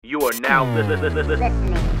You are now listening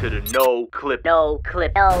to the No Clipping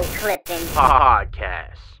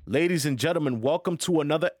Podcast. Ladies and gentlemen, welcome to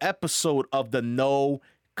another episode of the No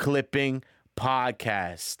Clipping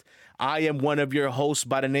Podcast. I am one of your hosts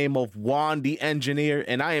by the name of Juan the Engineer,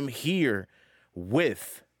 and I am here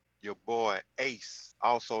with... Your boy Ace,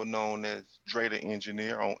 also known as Dre the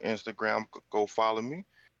Engineer on Instagram. Go follow me.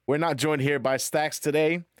 We're not joined here by Stacks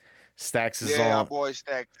today. Stacks is Yeah, our on... boy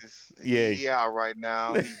Stacks is Yeah. he out right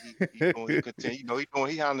now. He continue.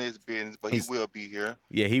 He handling his business, but he will be here.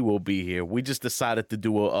 Yeah, he will be here. We just decided to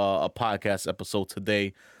do a podcast episode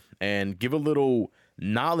today and give a little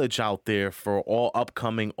knowledge out there for all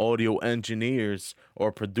upcoming audio engineers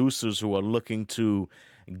or producers who are looking to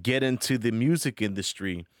get into the music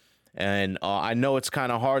industry. And I know it's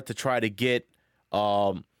kind of hard to try to get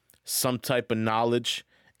some type of knowledge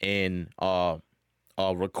in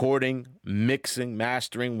recording, mixing,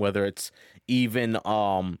 mastering, whether it's even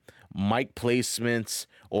mic placements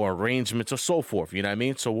or arrangements or so forth. You know what I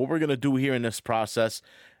mean? So what we're going to do here in this process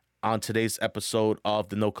on today's episode of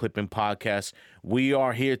the No Clipping Podcast, we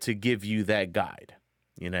are here to give you that guide.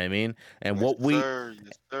 You know what I mean? And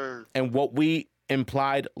Yes, sir. and what we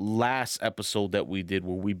implied last episode that we did,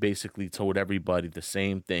 where we basically told everybody the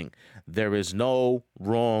same thing. There is no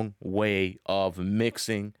wrong way of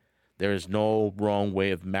mixing. There is no wrong way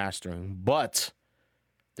of mastering. But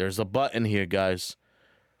there's a button here, guys.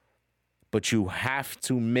 But you have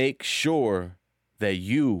to make sure that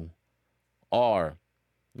you are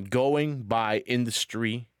going by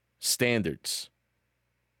industry standards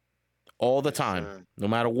all the Yes, time, sir. no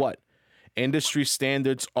matter what. Industry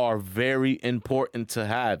standards are very important to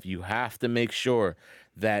have. You have to make sure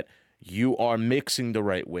that you are mixing the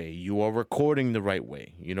right way, you are recording the right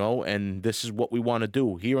way, and this is what we want to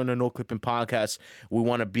do. Here on the No Clipping Podcast, we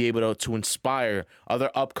want to be able to inspire other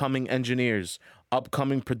upcoming engineers,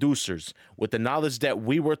 upcoming producers. With the knowledge that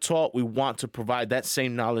we were taught, we want to provide that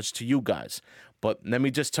same knowledge to you guys. But let me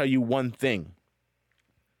just tell you one thing.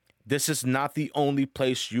 This is not the only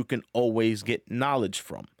place you can always get knowledge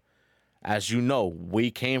from. As you know, we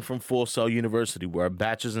came from Full Sail University. We're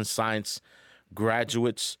bachelor's in science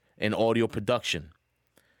graduates in audio production.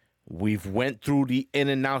 We've went through the in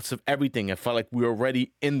and outs of everything. It felt like we were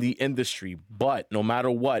already in the industry. But no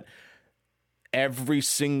matter what, every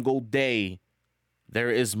single day,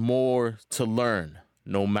 there is more to learn,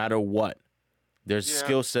 no matter what. There's Yeah,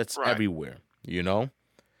 skill sets right. everywhere,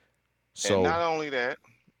 And not only that,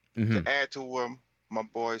 Mhm. to add to what my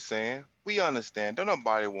boy's saying, we understand. Don't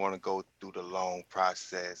nobody want to go through the long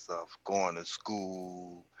process of going to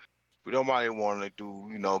school. We don't want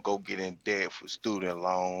to go get in debt for student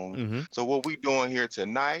loans. Mhm. So what we doing here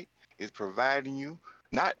tonight is providing you,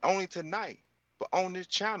 not only tonight, but on this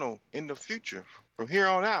channel in the future. From here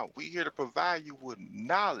on out, we here to provide you with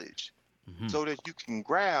knowledge Mhm. so that you can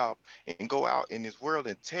grab and go out in this world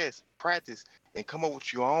and test, practice, and come up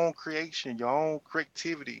with your own creation, your own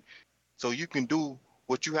creativity, so you can do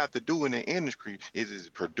what you have to do in the industry. Is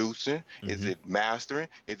it producing? Is Mhm. it mastering?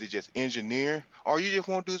 Is it just engineering? Or you just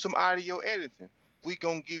want to do some audio editing? We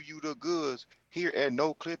gonna give you the goods here at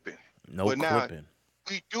No Clipping. No But now, clipping.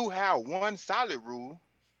 we do have one solid rule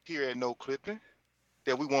here at No Clipping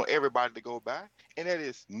that we want everybody to go by, and that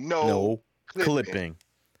is No clipping. clipping.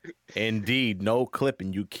 Indeed, no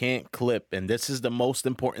clipping. You can't clip. And this is the most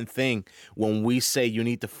important thing when we say you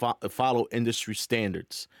need to follow industry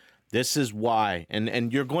standards. This is why,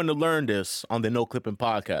 and you're going to learn this on the No Clipping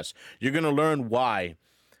Podcast. You're going to learn why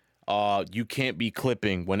you can't be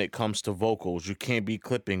clipping when it comes to vocals. You can't be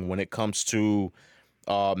clipping when it comes to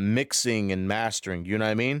mixing and mastering. You know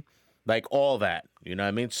what I mean? Like all that. You know what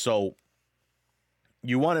I mean? So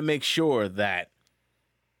you want to make sure that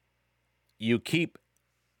you keep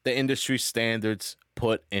the industry standards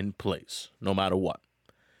put in place, no matter what.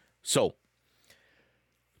 So,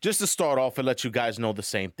 just to start off and let you guys know the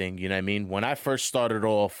same thing, you know what I mean? When I first started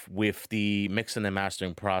off with the mixing and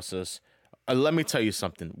mastering process, let me tell you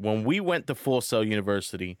something. When we went to Full Sail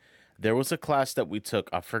University, there was a class that we took.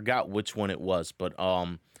 I forgot which one it was, but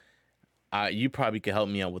you probably could help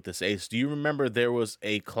me out with this, Ace. Do you remember there was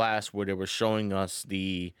a class where they were showing us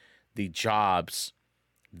the jobs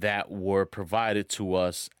that were provided to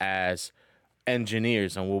us as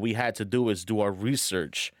engineers, and what we had to do is do our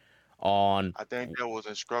research on I think that was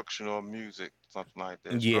instructional music, something like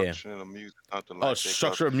that. Yeah. Instructional music, something like that.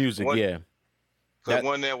 structure of music. one- Yeah, Cause That-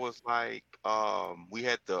 one that was like, we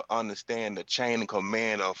had to understand the chain of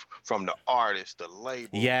command from the artist, the label,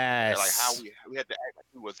 and like how yes, we had to act like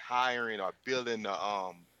we was hiring or building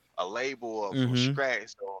a label from Mhm.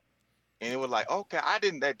 scratch. So, and it was like, okay, I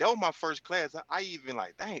didn't. That was my first class. I even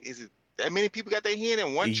like, dang, that many people got their hand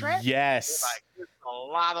in one track? It's Yes. like it's a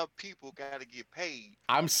lot of people got to get paid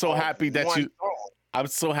I'm so off happy that one you song. I'm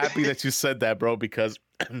so happy that you said that, bro, because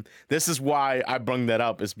this is why I brung that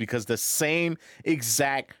up. Is because the same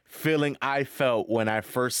exact feeling I felt when I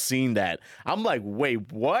first seen that. I'm like,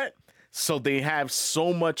 wait, what? So they have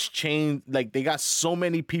so much chain, like they got so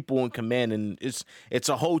many people in command, and it's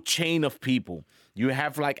a whole chain of people. You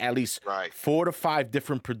have like at least Right. 4 to 5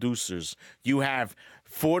 different producers. You have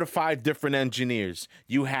 4 to 5 different engineers.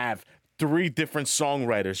 You have 3 different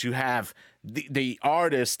songwriters. You have the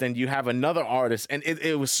artist, and you have another artist, and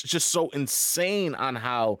it was just so insane on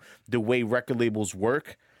how the way record labels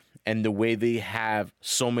work and the way they have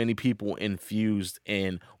so many people infused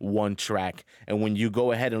in one track. And when you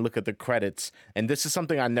go ahead and look at the credits, and this is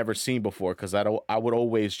something I've never seen before, because I would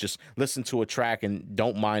always just listen to a track and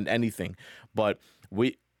don't mind anything, but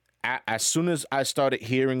as soon as I started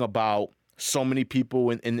hearing about so many people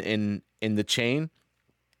in the chain,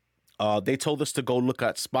 they told us to go look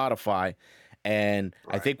at Spotify, and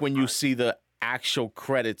I Right. think when you see the actual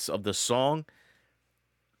credits of the song,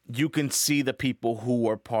 you can see the people who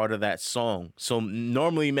were part of that song. So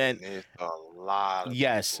normally, man, And it's a lot of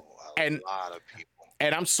yes, people. and A lot of people.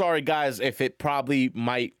 and I'm sorry, guys, if it probably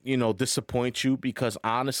might, disappoint you, because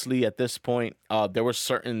honestly, at this point, there were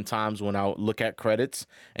certain times when I would look at credits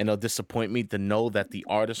and it'll disappoint me to know that the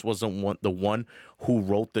artist wasn't the one who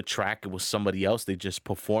wrote the track. It was somebody else. They just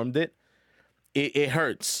performed it. It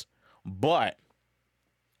hurts, but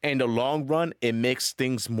in the long run, it makes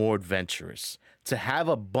things more adventurous to have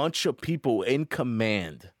a bunch of people in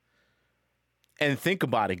command. And think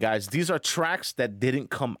about it, guys. These are tracks that didn't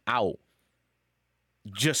come out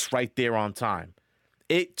just right there on time.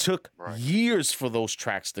 It took Right. years for those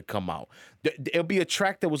tracks to come out. There'll be a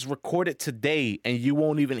track that was recorded today, and you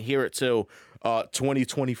won't even hear it till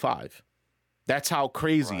 2025. That's how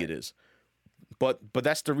crazy Right. it is. But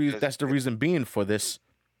that's the reason. That's the reason being for this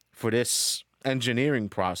engineering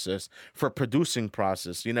process, for producing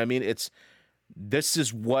process. You know what I mean? This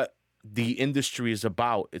is what the industry is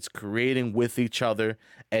about. It's creating with each other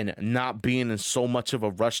and not being in so much of a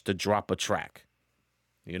rush to drop a track.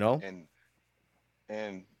 You know?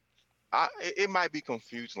 And it might be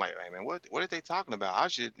confusing. Like, hey, man, what are they talking about? I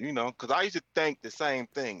should, because I used to think the same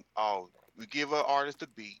thing. Oh, we give an artist a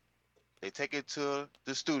beat, they take it to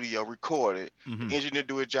the studio, record it, the engineer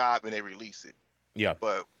do a job, and they release it. Yeah.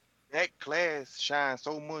 But that class shines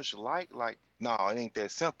so much light. Like, no, it ain't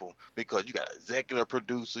that simple, because you got an executive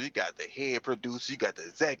producer, you got the head producer, you got the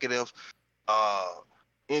executive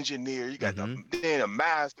engineer, you got then a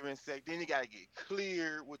mastering sec, then you got to get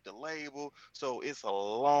cleared with the label. So it's a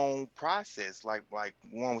long process. Like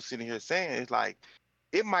one was sitting here saying, it's like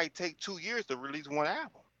it might take 2 years to release one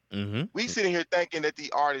album. We sitting here thinking that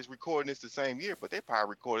the artist recording this the same year, but they probably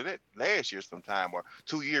recorded it last year sometime or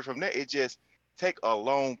 2 years from there. It just take a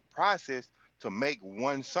long process to make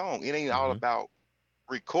one song. It ain't all about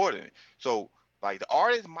recording it. So like the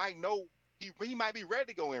artist might know he might be ready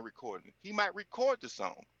to go in recording. He might record the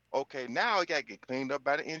song. Okay, now it gotta get cleaned up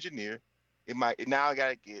by the engineer. It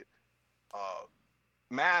gotta get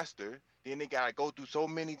mastered. Then they gotta go through so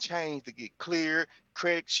many chains to get cleared.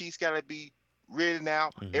 Credit sheets gotta be written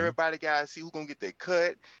out. Everybody gotta see who's gonna get their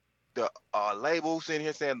cut. The label sitting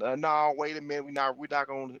here saying, "No, wait a minute, we're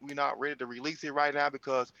not ready to release it right now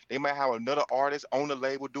because they might have another artist on the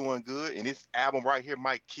label doing good, and this album right here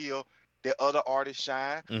might kill the other artist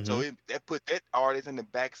shine." So that put that artist in the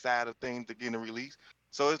backside of things to get a release.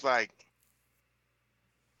 So it's like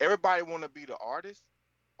everybody want to be the artist,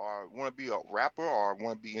 or want to be a rapper, or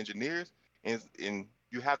want to be engineers, and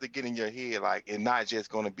you have to get in your head like, it's not just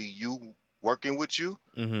going to be you working with you.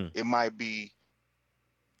 It might be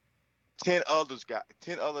 10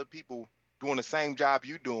 other people doing the same job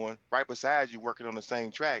you doing right beside you, working on the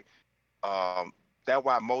same track. That's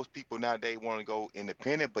why most people nowadays want to go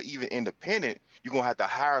independent. But even independent, you're gonna have to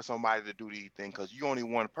hire somebody to do these things, because you're only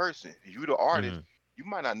one person. If you're the artist, you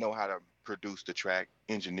might not know how to produce the track,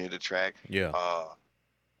 engineer the track,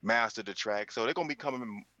 master the track. So they're gonna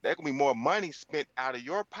be more money spent out of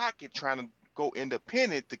your pocket trying to go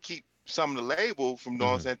independent to keep some of the label from, know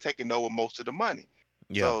what I'm saying, taking over most of the money.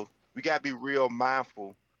 So we gotta be real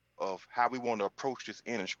mindful of how we want to approach this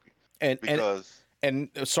industry. And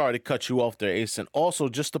sorry to cut you off there, Ace. And also,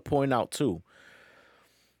 just to point out too,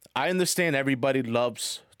 I understand everybody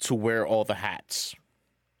loves to wear all the hats.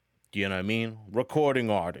 You know what I mean? Recording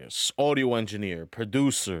artist, audio engineer,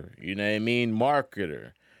 producer, you know what I mean?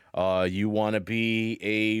 Marketer. You want to be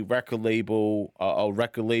a record label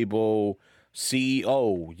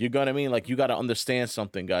CEO. You know what I mean? Like, you got to understand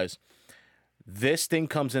something, guys. This thing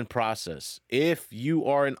comes in process. If you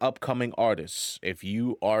are an upcoming artist, if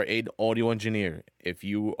you are an audio engineer, if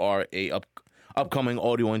you are a upcoming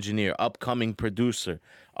audio engineer, upcoming producer,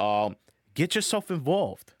 um, get yourself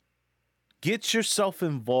involved. Get yourself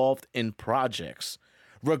involved in projects,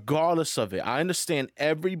 regardless of it. I understand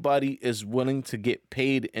everybody is willing to get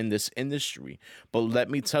paid in this industry, but let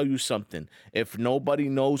me tell you something. If nobody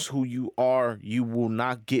knows who you are, you will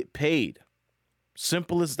not get paid.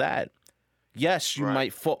 Simple as that. Yes, you Right.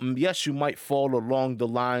 might fall. Yes, you might fall along the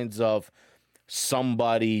lines of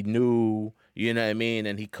somebody new. You know what I mean?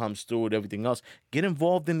 And he comes through with everything else. Get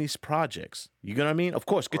involved in these projects. You know what I mean? Of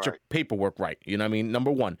course, get your Right. paperwork right. You know what I mean?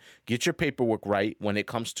 Number one, get your paperwork right when it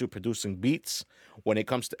comes to producing beats, when it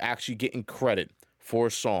comes to actually getting credit for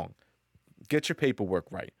a song. Get your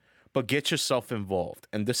paperwork right, but get yourself involved.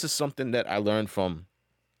 And this is something that I learned from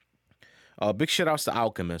big shout outs to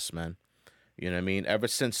Alchemist, man. You know what I mean? Ever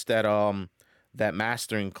since that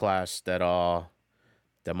mastering class that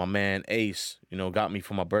my man Ace, got me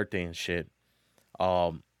for my birthday and shit.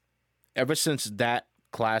 Um Ever since that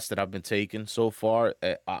class that I've been taking so far,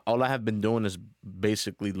 all I have been doing is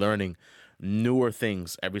basically learning newer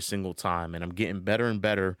things every single time, and I'm getting better and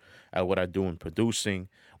better at what I do in producing.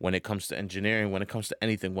 When it comes to engineering, when it comes to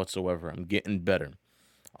anything whatsoever, I'm getting better.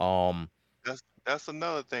 Um, That's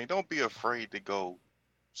another thing. Don't be afraid to go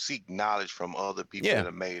seek knowledge from other people yeah. that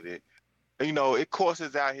have made it. It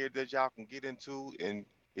courses out here that y'all can get into, and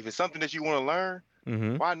if it's something that you want to learn,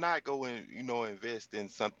 Mm-hmm. why not go and invest in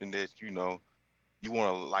something that you want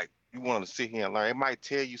to like you want to sit here and learn. It might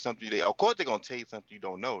tell you something. Of course, they're gonna tell you something you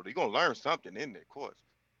don't know. They're gonna learn something in there, of course.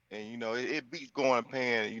 And it beats going and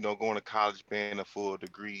paying, going to college, paying a full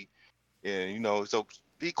degree. And so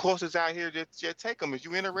these courses out here, just take them if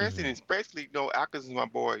you're interested. Mm-hmm. And especially, Alchemist is my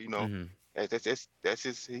boy. Mm-hmm. That's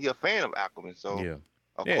just he a fan of Alchemist. So Yeah.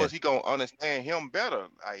 of Yeah. course he gonna understand him better.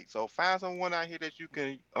 Like, so find someone out here that you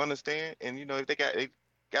can understand. And if they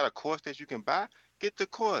got a course that you can buy, get the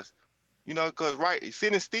course. Because right,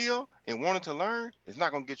 sitting still and wanting to learn is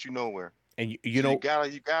not gonna get you nowhere. And you So you know,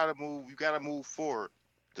 gotta move forward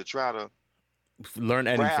to try to learn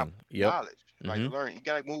grab anything. Yep. knowledge. Like, Mm-hmm. to learn, you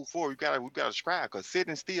gotta move forward. We gotta strive. Because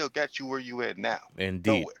sitting still got you where you at now,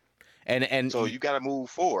 Indeed. nowhere. And So you gotta move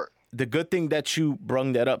forward. the good thing that you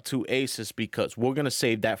brung that up to Ace is because we're gonna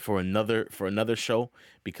save that for another show,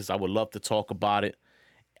 because I would love to talk about it.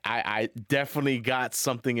 I definitely got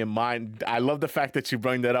something in mind. I love the fact that you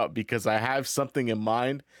bring that up because I have something in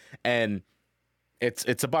mind, and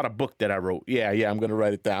it's about a book that I wrote. Yeah, I'm gonna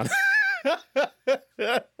write it down.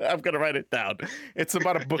 I'm gonna write it down. It's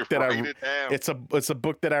about a book that Write it down. it's a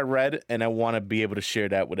book that I read, and I want to be able to share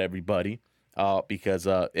that with everybody. Because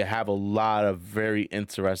it have a lot of very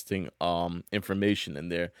interesting information in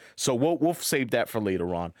there. So we'll save that for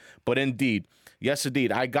later on. But indeed, yes,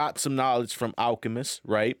 indeed, I got some knowledge from Alchemist,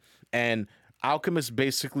 right? And Alchemist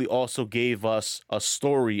basically also gave us a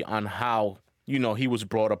story on how he was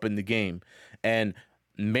brought up in the game, and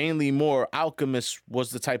mainly more Alchemist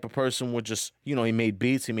was the type of person would just he made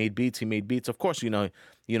beats, Of course, he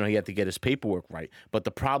had to get his paperwork right. But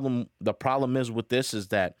the problem is with this is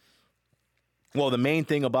that, well, the main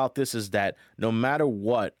thing about this is that no matter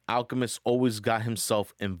what, Alchemist always got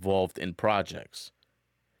himself involved in projects.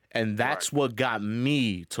 And Right. that's what got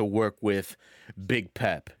me to work with Big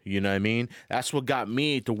Pep. You know what I mean? That's what got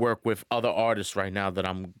me to work with other artists right now that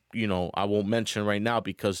I won't mention right now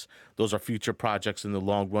because those are future projects in the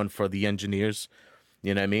long run for the engineers.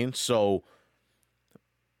 You know what I mean? So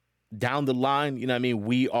down the line, you know what I mean,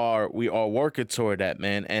 we are working toward that,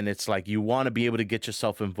 man. And it's like you want to be able to get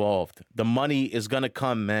yourself involved. The money is gonna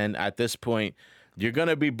come, man. At this point, you're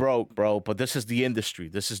gonna be broke, bro. But this is the industry.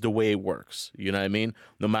 This is the way it works. You know what I mean?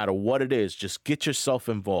 No matter what it is, just get yourself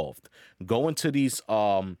involved. Go into these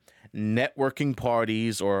networking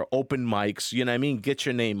parties or open mics, you know what I mean? Get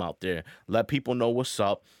your name out there. Let people know what's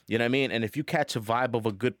up. You know what I mean? And if you catch a vibe of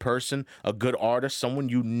a good person, a good artist, someone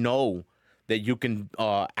that you can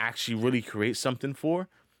actually really create something for,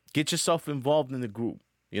 get yourself involved in the group.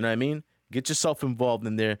 You know what I mean? Get yourself involved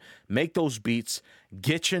in there. Make those beats.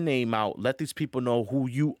 Get your name out. Let these people know who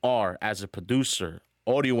you are as a producer,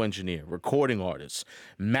 audio engineer, recording artist,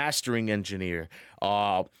 mastering engineer,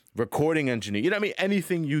 recording engineer. You know what I mean?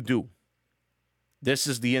 Anything you do. This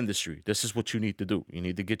is the industry. This is what you need to do. You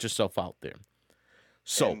need to get yourself out there.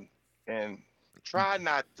 So, And try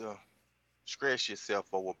not to stress yourself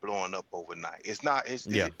over blowing up overnight. It's not it's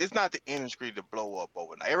yeah. it's not the industry to blow up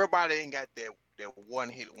overnight. Everybody ain't got that one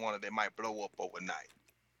hit wonder that might blow up overnight.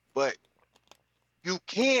 But you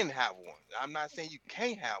can have one. I'm not saying you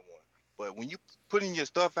can't have one, But when you putting your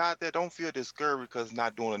stuff out there, don't feel discouraged because it's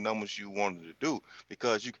not doing the numbers you wanted to do.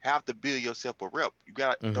 Because you have to build yourself a rep. You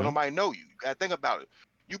got don't Mm-hmm. nobody know you. You gotta think about it.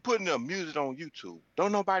 You putting the music on YouTube.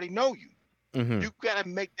 Don't nobody know you. Mm-hmm. You gotta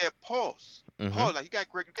make that pulse. Mm-hmm. Pulse. Like you got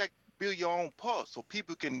to build your own pulse so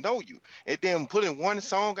people can know you. And then putting one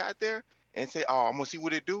song out there and say, "Oh, I'm gonna see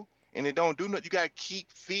what it do," and it don't do nothing. You gotta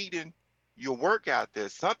keep feeding your work out there.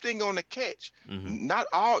 Something gonna catch. Mm-hmm. Not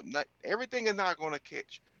everything is not gonna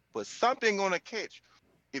catch, but something gonna catch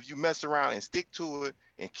if you mess around and stick to it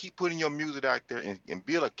and keep putting your music out there and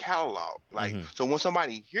build a catalog. Like Mm-hmm. so when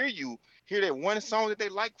somebody hear that one song that they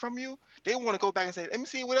like from you, they want to go back and say, let me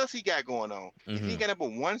see what else he got going on. If he Mm-hmm. got up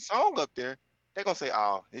with one song up there, they're gonna say,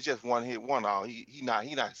 oh, it's just one hit one. Oh, he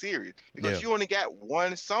not serious because Yeah. you only got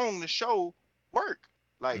one song to show work.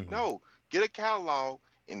 Like Mm-hmm. no, get a catalog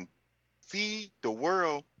and feed the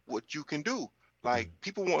world what you can do. Like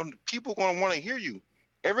people gonna want to hear you.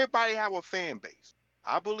 Everybody have a fan base.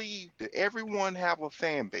 I believe that everyone have a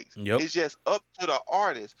fan base. Yep. It's just up to the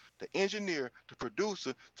artist, the engineer, the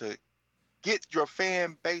producer to get your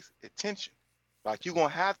fan base attention. Like you're gonna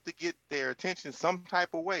have to get their attention some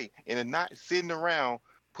type of way, and then not sitting around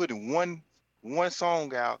putting one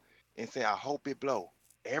song out and say, "I hope it blow."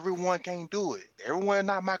 Everyone can't do it. Everyone is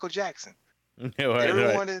not Michael Jackson. Right. Right.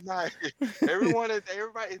 Everyone is not.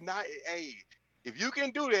 Everybody is not. Hey, if you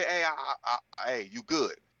can do that, hey, hey, you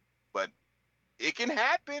good. But it can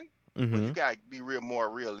happen. But Mm-hmm. you gotta be more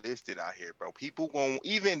realistic out here, bro. People won't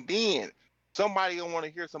even then. Somebody gonna want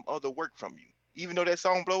to hear some other work from you, even though that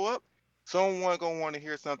song blow up. Someone gonna want to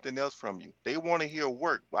hear something else from you. They want to hear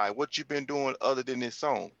work, like what you've been doing other than this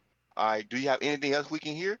song. All right, do you have anything else we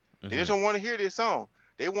can hear? They Mm-hmm. just don't want to hear this song.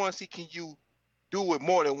 They want to see can you do it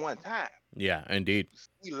more than one time. Yeah. Indeed.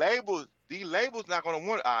 These labels not gonna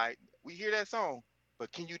want. All right, we hear that song,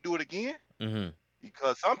 but can you do it again? Mm-hmm.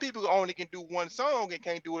 Because some people only can do one song and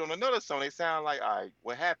can't do it on another song. They sound like, all right,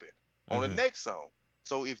 what happened on the Mm-hmm. next song?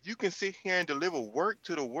 So if you can sit here and deliver work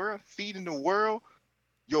to the world, feeding the world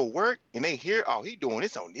your work, and they hear, oh, he doing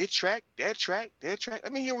this on this track, that track, that track.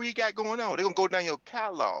 Let me hear what he got going on. They're gonna go down your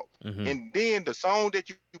catalog, Mm-hmm. and then the song that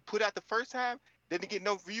you put out the first time didn't get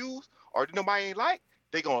no views or nobody ain't like,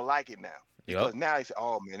 they gonna like it now Yep. because now they say,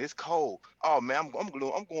 oh man, it's cold. Oh man, I'm going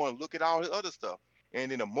to look at all the other stuff. And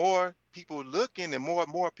then the more people looking and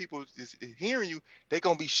more people is hearing you, they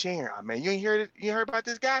gonna be sharing. Oh, man, you ain't heard it? You heard about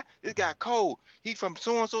this guy? This guy cold. He from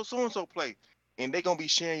so and so place, and they gonna be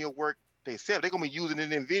sharing your work themselves. They're gonna be using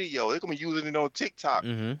it in video. They're gonna be using it on TikTok.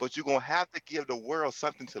 Mm-hmm. But you're gonna have to give the world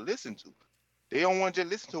something to listen to. They don't want to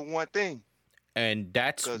just listen to one thing. And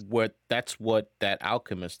that's Cause what that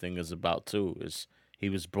alchemist thing is about too. Is he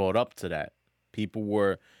was brought up to that. People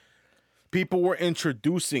were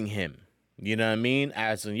introducing him. You know what I mean?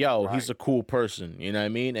 As in, yo, he's right, a cool person. You know what I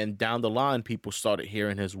mean? And down the line, people started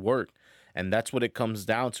hearing his work, and that's what it comes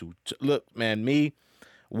down to. Look, man, me,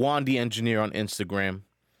 Juan the engineer on Instagram.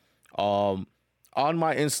 Um, on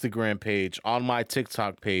my Instagram page, on my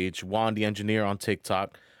TikTok page, Juan the engineer on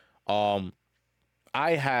TikTok. Um,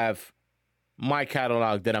 I have my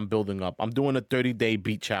catalog that I'm building up. I'm doing a 30-day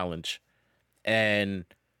beat challenge, and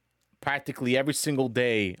practically every single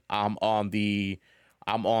day I'm on the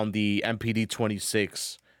MPD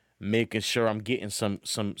 26, making sure I'm getting some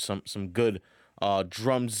good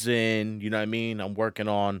drums in. You know what I mean? I'm working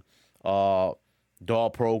on uh DAW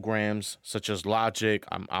programs such as Logic.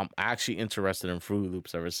 I'm actually interested in Fruit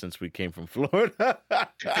Loops ever since we came from Florida.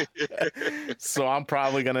 So I'm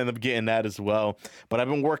probably gonna end up getting that as well. But I've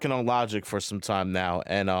been working on Logic for some time now,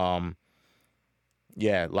 and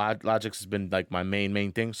yeah, Logic's has been like my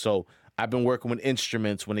main thing. So I've been working with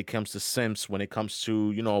instruments when it comes to synths, when it comes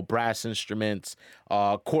to, brass instruments,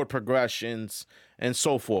 chord progressions, and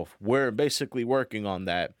so forth. We're basically working on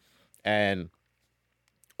that. And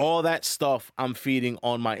all that stuff I'm feeding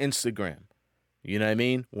on my Instagram. You know what I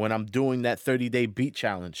mean? When I'm doing that 30-day beat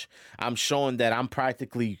challenge, I'm showing that I'm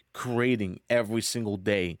practically creating every single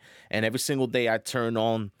day. And every single day I turn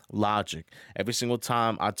on Logic. Every single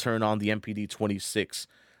time I turn on the MPD 26,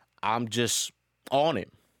 I'm just on it.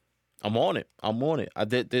 I'm on it.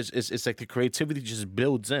 It's like the creativity just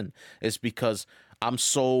builds in. It's because I'm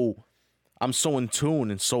so in tune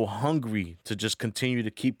and so hungry to just continue to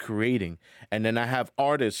keep creating. And then I have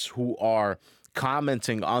artists who are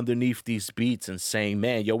commenting underneath these beats and saying,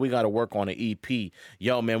 man, yo, we got to work on an EP.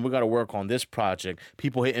 Yo, man, we got to work on this project.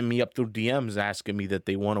 People hitting me up through DMs asking me that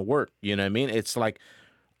they want to work. You know what I mean? It's like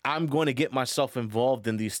I'm going to get myself involved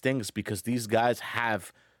in these things because these guys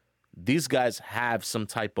have some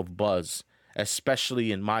type of buzz,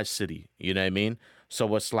 especially in my city. You know what I mean?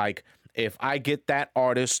 So it's like if I get that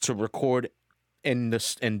artist to record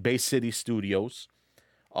in Bay City Studios.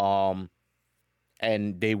 Um,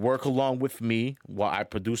 and they work along with me while I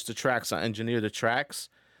produce the tracks, I engineer the tracks.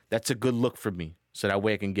 That's a good look for me, so that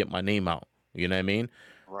way I can get my name out. You know what I mean?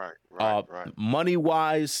 Right, right, Uh, right. Money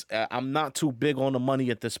wise, I'm not too big on the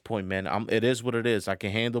money at this point, man. It is what it is. I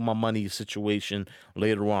can handle my money situation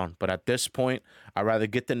later on, but at this point, I'd rather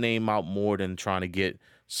get the name out more than trying to get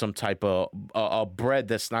some type of bread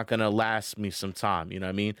that's not gonna last me some time. You know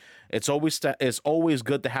what I mean? It's always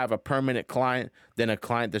good to have a permanent client than a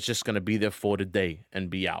client that's just gonna be there for the day and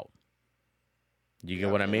be out. You get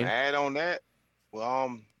Yeah, what I and mean? add on that,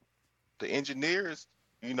 well, the engineers,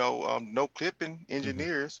 no clipping Hmm.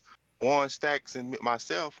 engineers, Juan Stacks and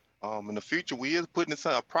myself. In the future, we is putting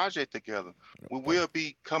a project together. We But will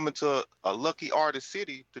be coming to a lucky artist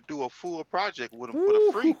city to do a full project with them for the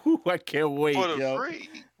free. woo, I can't For wait, the yo. free,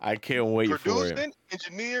 I can't wait for it. producing,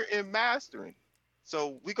 engineer, and mastering.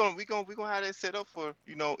 So we gonna have that set up for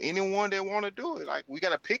anyone that want to do it. Like we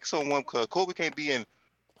gotta pick someone because Kobe can't be in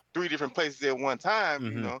three different places at one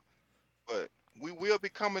time. Hmm. But we will be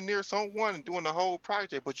coming near someone and doing the whole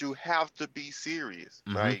project, but you have to be serious.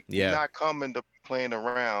 Hmm. Like we're Yeah. not coming to playing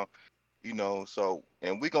around, so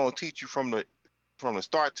and we're gonna teach you from the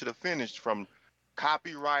start to the finish, from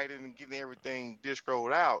copywriting and getting everything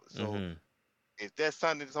discroed out. So Hmm. if that's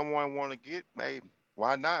something someone want to get, maybe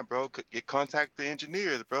why not, bro? Get contact the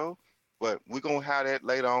engineers, bro. But we're gonna have that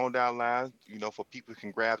later on down the line, for people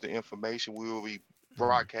can grab the information. We will be Hmm.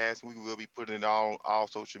 broadcasting. We will be putting it on all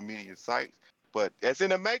social media sites. But that's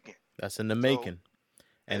in the making. That's in the So making.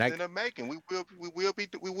 And that's in the making. We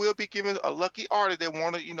will be giving a lucky artist that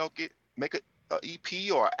want to make a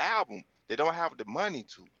EP or an album. They don't have the money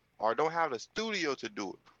to, or don't have the studio to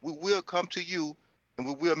do it. We will come to you, and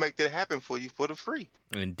we will make that happen for you for the free.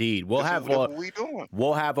 indeed, That's what we doing.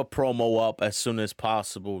 we'll have a promo up as soon as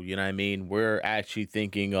possible. You know what I mean? We're actually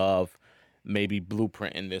thinking of maybe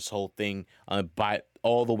blueprinting this whole thing by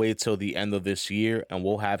all the way till the end of this year, and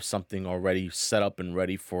we'll have something already set up and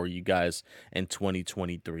ready for you guys in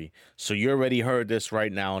 2023. So you already heard this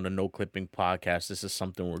right now on the No Clipping podcast. This is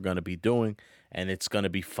something we're gonna be doing, and it's gonna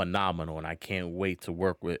be phenomenal. And I can't wait to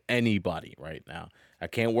work with anybody right now. I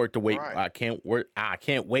can't work to wait. Right. I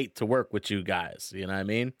can't wait to work with you guys. You know what I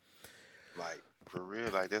mean? Like for real.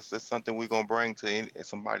 Like that's something we're gonna bring to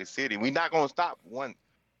somebody's city. We're not gonna stop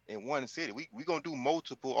in one city. We gonna do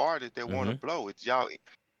multiple artists that want to Mm-hmm. blow. It's y'all,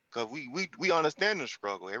 cause we understand the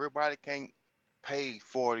struggle. Everybody can't pay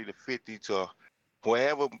 40 to 50 to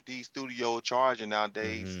whatever these studios charging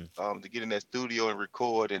nowadays, Mm-hmm. to get in that studio and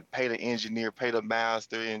record and pay the engineer, pay the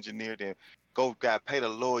master engineer, then got pay the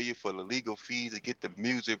lawyer for the legal fees to get the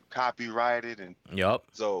music copyrighted. And Yup.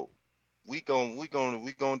 so we gonna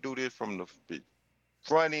do this from the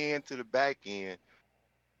front end to the back end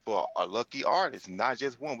for a lucky artist, not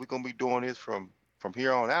just one. We're gonna be doing this from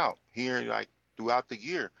here on out, here like throughout the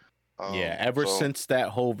year. Yeah. Ever So since that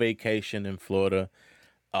whole vacation in Florida,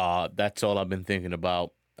 that's all I've been thinking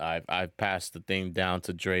about. I've passed the thing down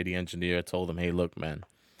to Dre, the engineer. I told him, "Hey, look, man,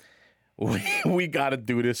 we got to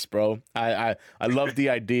do this, bro. I love the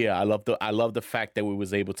idea. I love the fact that we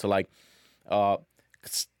was able to like, uh,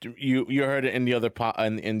 you heard it in the other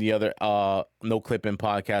in the other No Clipping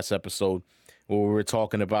podcast episode where we were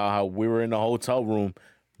talking about how we were in a hotel room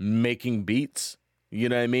making beats. You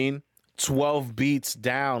know what I mean? 12 beats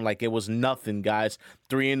down like it was nothing, guys.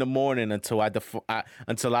 3 in the morning until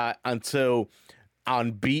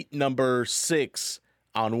on beat number 6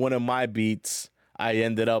 on one of my beats, I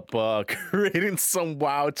ended up creating some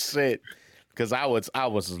wild shit because I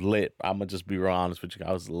was lit. I'm gonna just be real honest with you.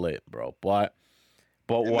 I was lit, bro. But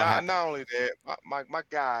and what not happened? not only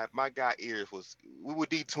that, my guy ears was we were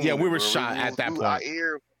Yeah, we detuned, were bro. shot at that Our point.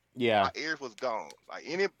 ear Yeah. our ears was gone. Like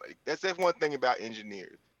that's one thing about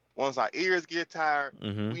engineers. Once our ears get tired,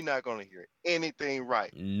 Mm-hmm. we not gonna hear anything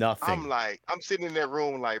right. Nothing. I'm sitting in that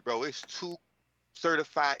room like, bro, it's two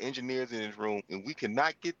certified engineers in this room, and we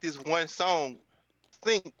cannot get this one song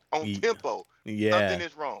sync on Ye- tempo. Something Yeah.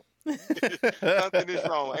 is wrong. Something is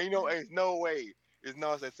wrong. Ain't no way. It's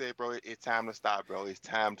no as I said, bro. It's time to stop, bro. It's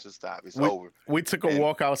time to stop. It's we over. we took a And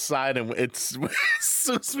walk outside and it's as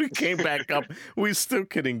soon as we came back up, we still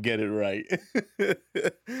couldn't get it right.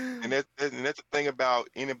 and that's the thing about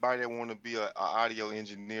anybody that want to be a audio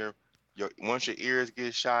engineer. Once your ears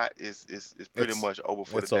get shot, it's pretty it's much over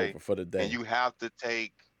for the it's day. over for the And day. you have to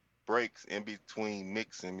take breaks in between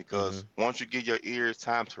mixing Mm-hmm. because once you give your ears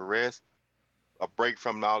time to rest, a break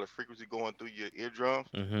from all the frequency going through your eardrums,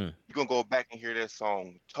 Mm-hmm. you're gonna go back and hear that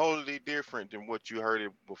song totally different than what you heard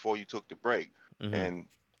it before you took the break. Mm-hmm. And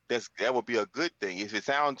that would be a good thing. If it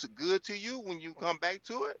sounds good to you when you come back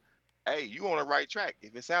to it, hey, you on the right track.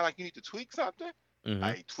 If it sounds like you need to tweak something, Mm-hmm.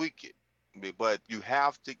 I tweak it. But you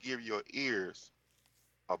have to give your ears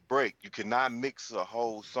a break. You cannot mix a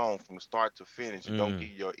whole song from start to finish and don't Mm. give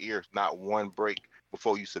your ears not one break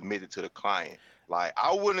before you submit it to the client. Like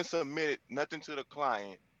I wouldn't submit nothing to the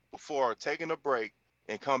client before taking a break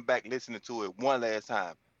and come back listening to it one last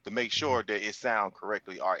time to make Mm-hmm. sure that it sounds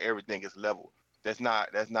correctly or everything is level. That's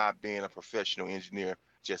not being a professional engineer.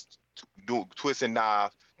 Just twisting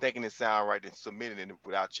knobs, thinking it sound right, and submitting it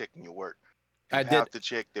without checking your work. You I have did. to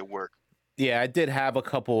check their work. Yeah, I did have a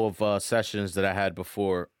couple of sessions that I had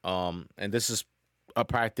before. And this is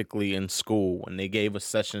practically in school when they gave us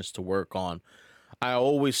sessions to work on. I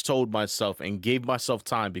always told myself and gave myself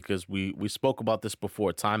time because we spoke about this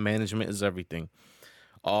before. Time management is everything.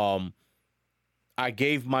 Um, I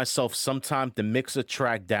gave myself some time to mix a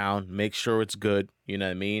track down, make sure it's good. You know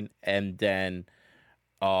what I mean, and then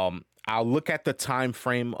I'll look at the time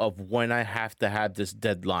frame of when I have to have this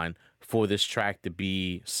deadline for this track to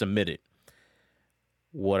be submitted.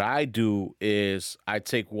 What I do is I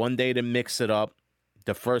take one day to mix it up,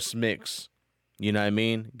 the first mix, you know what I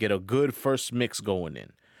mean? Get a good first mix going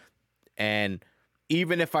in. And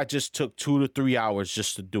even if I just took 2 to 3 hours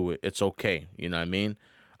just to do it, it's okay. You know what I mean?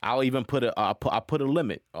 I'll even put a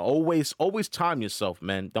limit. Always time yourself,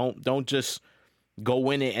 man. Don't just go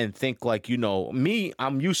in it and think like, me,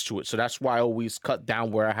 I'm used to it. So that's why I always cut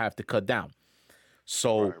down where I have to cut down.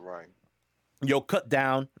 So Right, right, you'll cut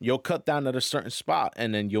down at a certain spot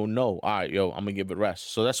and then you'll know, all right, I'm gonna give it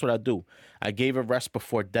rest. So that's what I do. I gave it rest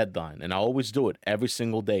before deadline, and I always do it every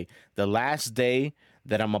single day. The last day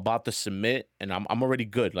that I'm about to submit, and I'm already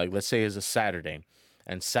good. Like, let's say it's a Saturday.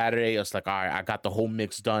 And Saturday, it's like, all right, I got the whole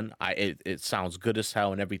mix done. It sounds good as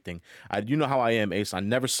hell and everything. You know how I am, Ace. I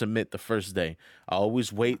never submit the first day. I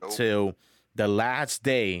always wait nope, till the last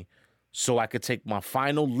day so I could take my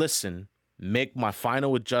final listen, make my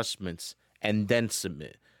final adjustments, and then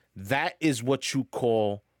submit. That is what you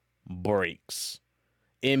call breaks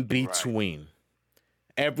in right, between.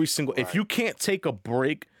 Every single if right, you can't take a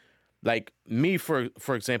break, like me for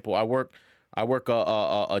example, I work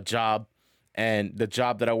a job, and the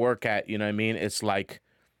job that I work at, you know what I mean? It's like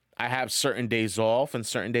I have certain days off and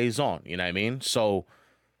certain days on, you know what I mean? So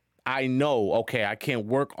I know, okay, I can't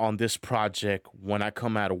work on this project when I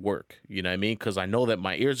come out of work. You know what I mean? Because I know that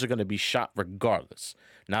my ears are going to be shot regardless.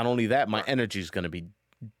 Not only that, my right. energy is going to be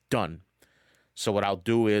done. So what I'll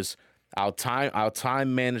do is I'll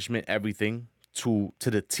time management everything to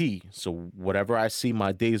the T. So whatever I see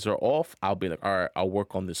my days are off, I'll be like, all right, I'll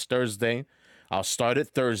work on this Thursday. I'll start it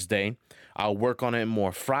Thursday. I'll work on it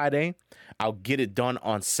more Friday. I'll get it done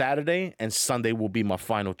on Saturday, and Sunday will be my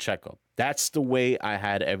final checkup. That's the way I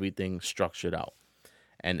had everything structured out.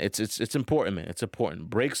 And it's important, man. It's important.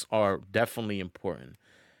 Breaks are definitely important.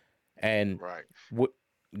 And Right. what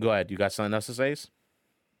go ahead. You got something else to say?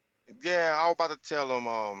 Yeah, I was about to tell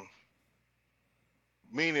them,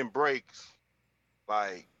 meaning breaks.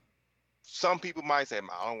 Like some people might say, "Man,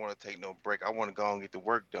 I don't want to take no break. I want to go and get the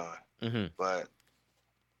work done." Mm-hmm. But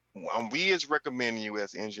we is recommending you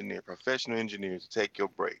as engineer, professional engineers, to take your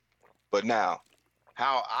break. But now,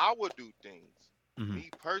 how I would do things, Mm-hmm. me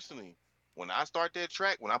personally, when I start that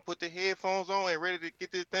track, when I put the headphones on and ready to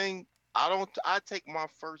get this thing, I don't. I take my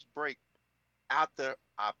first break after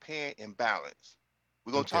I pan and balance.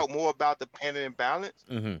 We're gonna Okay. talk more about the pan and balance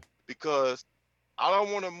Mm-hmm. because I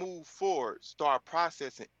don't want to move forward, start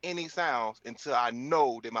processing any sounds until I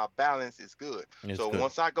know that my balance is good. It's So good.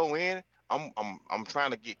 once I go in, I'm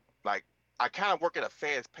trying to get like I kind of work at a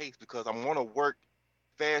fast pace because I want to work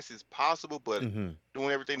fast as possible, but Mm-hmm.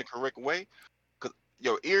 doing everything the correct way. Cause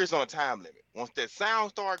your ears on a time limit. Once that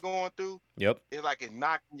sound start going through, Yep. it's like it's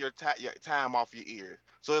knocking your time off your ears.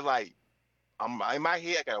 So it's like I'm in my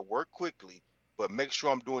head. I gotta work quickly, but make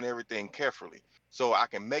sure I'm doing everything carefully, so I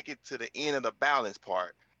can make it to the end of the balance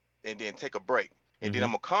part, and then take a break. And then Mm-hmm. I'm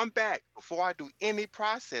gonna come back before I do any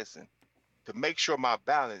processing to make sure my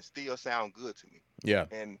balance still sound good to me. Yeah.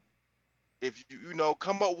 And if you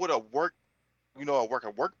come up with a work, a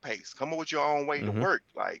work pace. Come up with your own way to Mm-hmm. work.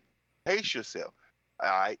 Like pace yourself. All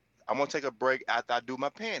right. I'm gonna take a break after I do my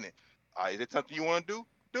panning. All right, is it something you want to do?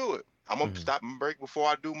 Do it. I'm gonna Mm-hmm. stop and break before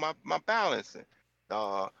I do my balancing.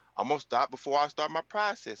 Uh, I'm gonna stop before I start my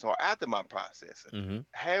process or after my processing. Mm-hmm.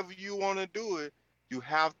 However you want to do it, you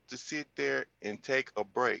have to sit there and take a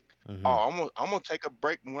break. Mm-hmm. Oh, I'm gonna take a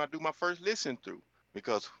break when I do my first listen through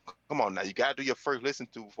because come on now, you gotta do your first listen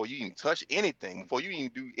through before you even touch anything, before you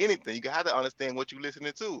even do anything. You have to understand what you're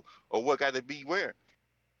listening to or what got to be where.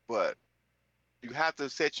 But you have to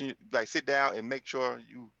sit down and make sure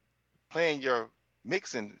you plan your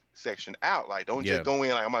mixing section out. Like don't just Yeah. go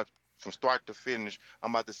in like I'm gonna from start to finish.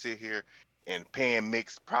 I'm about to sit here and pan,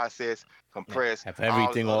 mix, process, compress, Have all this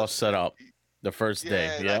everything other all set stuff. up the first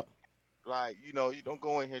day. Yeah, Yep. like you don't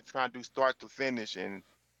go in here trying to do start to finish and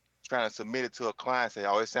trying to submit it to a client. Say,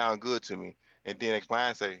 oh, it sounds good to me, and then a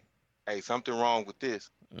client say, hey, something wrong with this,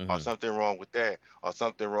 or Hmm. something wrong with that, or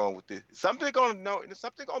something wrong with this. Something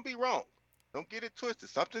gonna be wrong. Don't get it twisted.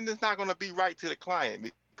 Something is not gonna be right to the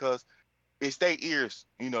client because it's their ears.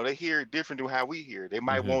 They hear it different than how we hear. They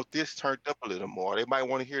might Hmm. want this turned up a little more. They might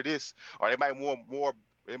want to hear this, or they might want more.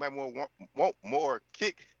 They might want more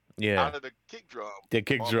kick Yeah. out of the kick drum, The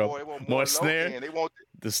kick or drum. more. They want More more low snare. end.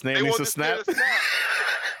 The snare They needs want to the snare snap. to snap.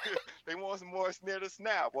 They want some more snare to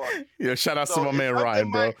snap. Or Yo, shout out to so my if man something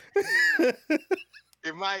Ryan, bro.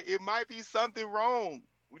 it might be something wrong,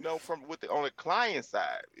 from on the client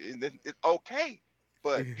side. And it's okay.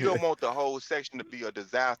 But you don't want the whole section to be a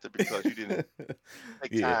disaster because you didn't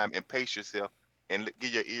take Yeah. time and pace yourself and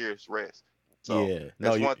give your ears rest. So Yeah. No,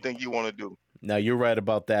 that's one thing you want to do. now you're right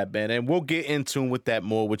about that, man. And we'll get in tune with that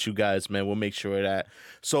more with you guys, man. We'll make sure of that.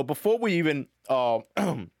 So before we even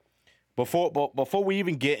before we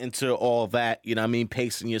even get into all that, what I mean,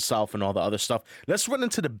 pacing yourself and all the other stuff, let's run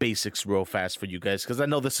into the basics real fast for you guys, because I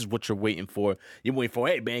know this is what you're waiting for. You're waiting for,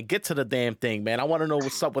 hey, man, get to the damn thing, man. I want to know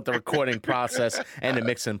what's up with the recording process and the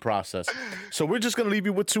mixing process. So we're just going to leave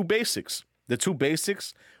you with two basics. The two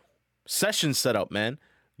basics, session setup, man.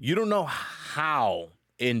 You don't know how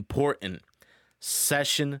important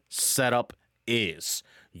session setup is.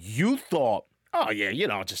 You thought, oh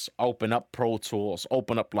yeah, just open up Pro Tools,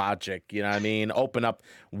 open up Logic, you know what I mean? Open up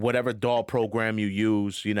whatever DAW program you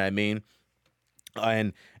use, you know what I mean?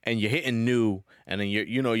 And you're hitting new, and then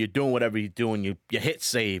you're doing whatever you're doing, you hit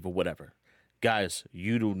save or whatever. Guys,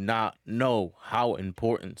 you do not know how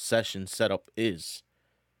important session setup is.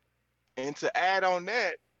 And to add on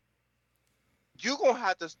that, you're gonna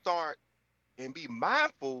have to start and be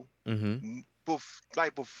mindful, Mm-hmm.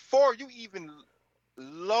 like before you even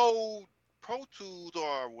load Pro Tools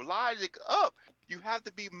or Logic up. You have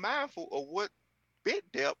to be mindful of what bit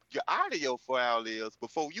depth your audio file is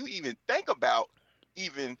before you even think about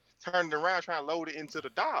even turning around trying to load it into the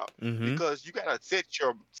DAW, Mm-hmm. because you gotta set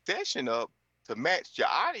your session up to match your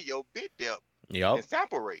audio bit depth Yep. and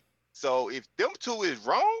sample rate. So if them two is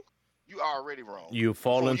wrong, you already wrong You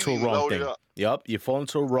fall before you into a even wrong load it thing. up. Yep, you fall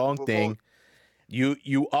into a wrong Before thing. You'll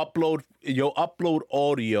upload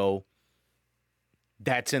audio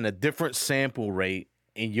that's in a different sample rate,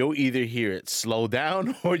 and you'll either hear it slow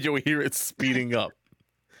down or you'll hear it speeding up.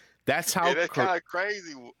 That's how. and that's kind of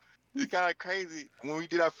crazy. It's kind of crazy. When we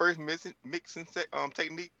did our first mixing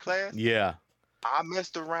technique class, Yeah. I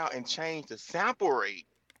messed around and changed the sample rate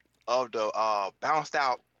of the bounced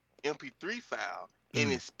out MP3 file,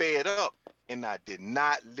 and it sped up. And I did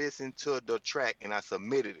not listen to the track, and I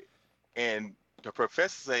submitted it. And the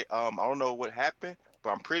professor say, I don't know what happened, but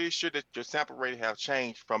I'm pretty sure that your sample rate have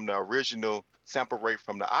changed from the original sample rate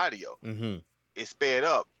from the audio. Mm-hmm. It sped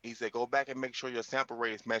up. He said, go back and make sure your sample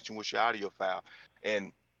rate is matching with your audio file.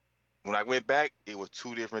 And when I went back, it was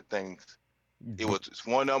two different things. It was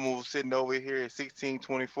one of them was sitting over here at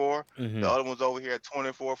 1624. Mm-hmm. The other one's over here at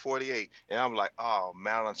 2448. And I'm like, oh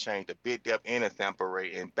man, I changed the bit depth and the sample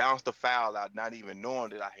rate and bounced the file out, not even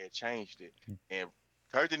knowing that I had changed it. And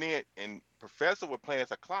turned it in, and professor was playing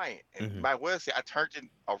as a client. And might well say I turned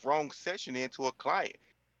a wrong session into a client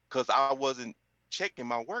because I wasn't checking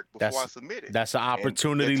my work before I submitted. That's an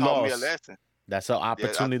opportunity it taught me a loss. lesson. That's an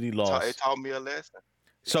opportunity loss. It taught me a lesson.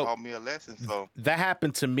 So that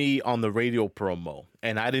happened to me on the radio promo,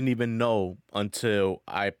 and I didn't even know until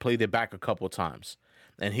I played it back a couple times.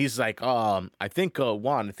 And he's like, I think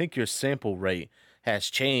Juan, I think your sample rate has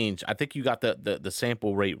changed. I think you got the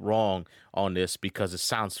sample rate wrong on this because it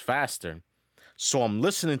sounds faster. So I'm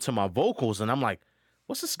listening to my vocals and I'm like,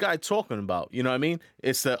 what's this guy talking about? You know what I mean?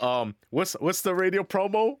 It's the what's the radio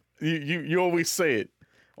promo? You always say it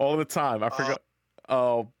all the time. I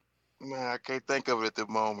forgot. Man, I can't think of it at the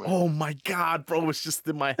moment. Oh my God, bro, it's just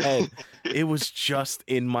in my head. It was just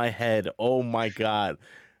in my head. Oh my God.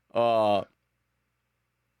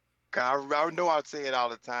 I know I'd say it all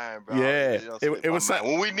the time, bro. Yeah, it was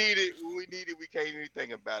when we need it, we can't even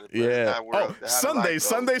think about it. Bro. Yeah. Sunday.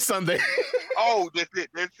 Oh, that's it.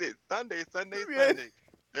 Sunday. Yeah.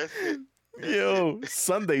 That's it. Yo,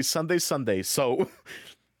 Sunday. So,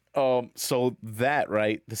 so that,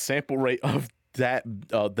 right, the sample rate of that,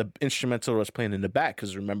 the instrumental was playing in the back,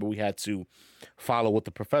 because remember we had to follow what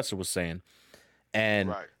the professor was saying.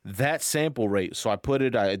 And that sample rate, so I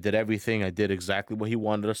did everything. I did exactly what he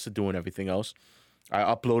wanted us to do and everything else. I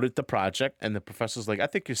uploaded the project, and the professor's like, I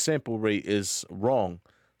think your sample rate is wrong.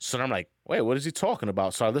 So then I'm like, wait, what is he talking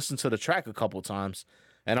about? So I listened to the track a couple times,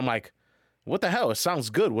 and I'm like, what the hell? It sounds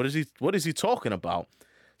good. What is he talking about?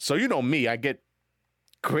 So you know me, I get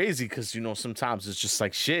crazy because sometimes it's just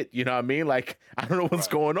like shit. You know what I mean? Like I don't know what's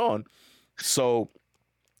going on. So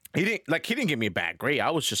he didn't give me a bad grade. I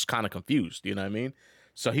was just kind of confused. You know what I mean?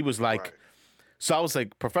 So he was like, so I was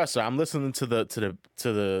like, Professor, I'm listening to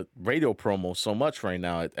the radio promo so much right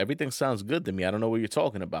now. Everything sounds good to me. I don't know what you're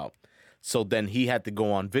talking about. So then he had to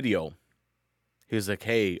go on video. He was like,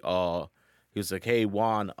 hey,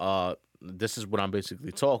 Juan, this is what I'm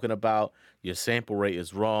basically talking about. Your sample rate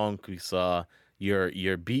is wrong because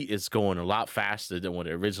your beat is going a lot faster than what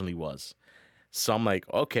it originally was. So I'm like,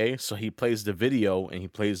 okay. So he plays the video and he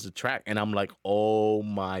plays the track, and I'm like, oh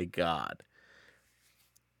my God.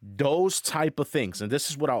 Those type of things, and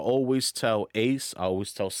this is what I always tell Ace, I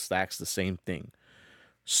always tell Stacks the same thing.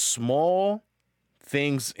 Small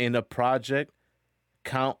things in a project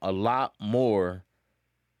count a lot more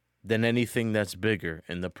than anything that's bigger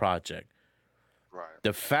in the project. Right.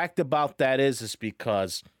 The fact about that is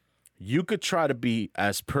because you could try to be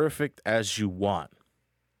as perfect as you want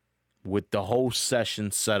with the whole session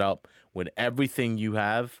set up, with everything you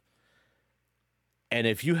have. And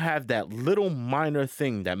if you have that little minor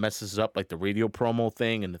thing that messes up, like the radio promo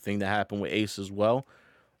thing and the thing that happened with Ace as well,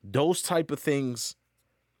 those type of things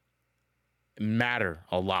matter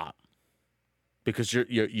a lot. Because you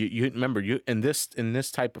remember, you in this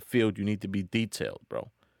type of field, you need to be detailed, bro.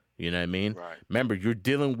 You know what I mean? Right. Remember, you're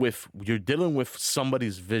dealing with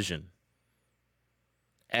somebody's vision.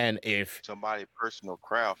 And if somebody's personal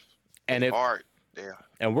craft and if art, yeah.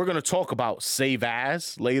 And we're gonna talk about save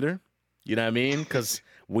as later. You know what I mean? Because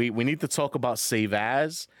we need to talk about save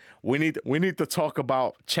as. We need to talk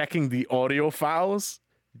about checking the audio files.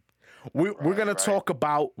 We're gonna talk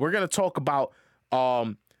about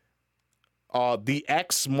the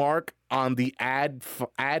X mark on the ad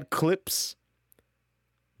clips.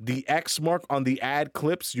 The X mark on the ad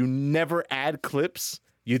clips. You never add clips.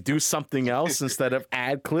 You do something else instead of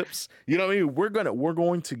add clips. You know what I mean? We're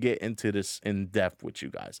going to get into this in depth with you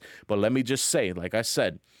guys. But let me just say, like I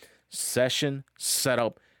said, session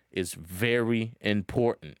setup is very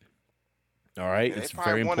important. All right? It's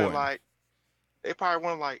very important. They probably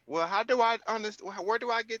want to well, how do I understand? Where do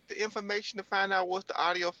I get the information to find out what's the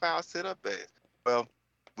audio file set up as? Well,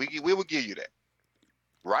 we will give you that.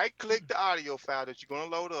 Right-click the audio file that you're going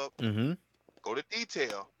to load up. Mm-hmm. Go to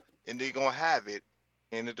detail, and they're going to have it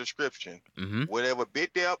in the description. Mm-hmm. Whatever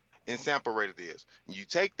bit depth and sample rate it is. And you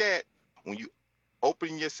take that, when you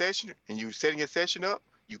open your session and you setting your session up,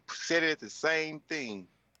 you set it at the same thing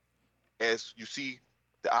as you see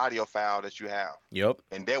the audio file that you have. Yep.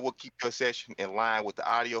 And that will keep your session in line with the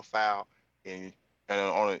audio file and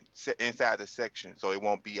on inside the section, so it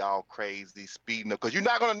won't be all crazy speeding up, because you're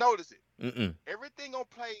not going to notice it. Mm-mm. Everything going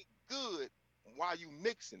to play good while you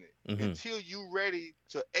mixing it until you ready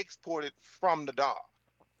to export it from the DAW.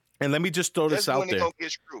 And let me just throw this out there. Gonna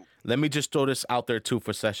get screwed. Let me just throw this out there too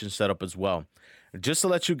for session setup as well. Just to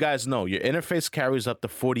let you guys know, your interface carries up to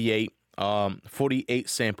 48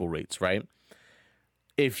 sample rates, right?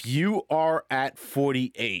 If you are at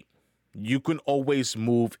 48, you can always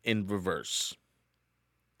move in reverse.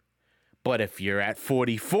 But if you're at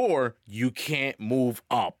 44, you can't move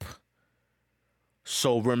up.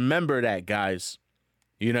 So remember that, guys.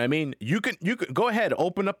 You know what I mean? You can go ahead,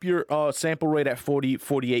 open up your sample rate at 48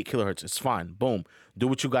 kilohertz. It's fine. Boom. Do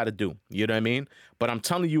what you got to do. You know what I mean? But I'm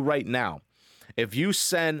telling you right now, if you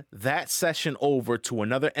send that session over to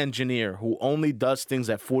another engineer who only does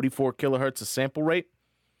things at 44 kilohertz a sample rate,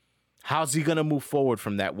 how's he going to move forward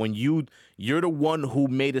from that when you're the one who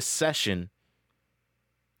made a session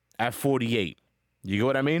at 48? You get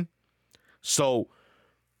what I mean? So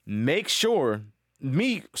make sure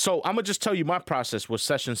so I'm going to just tell you my process with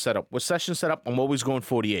session setup. With session setup, I'm always going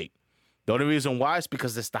 48. The only reason why is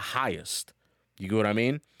because it's the highest. You get what I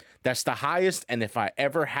mean? That's the highest, and if I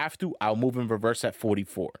ever have to, I'll move in reverse at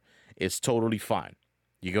 44. It's totally fine.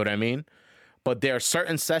 You get what I mean? But there are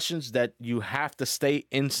certain sessions that you have to stay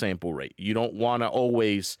in sample rate. You don't want to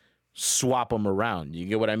always swap them around. You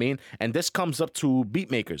get what I mean? And this comes up to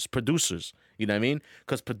beat makers, producers. You know what I mean?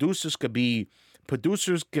 Because producers could be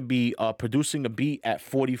producing a beat at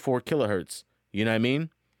 44 kilohertz. You know what I mean?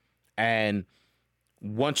 And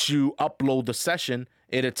once you upload the session,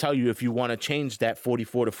 it'll tell you if you want to change that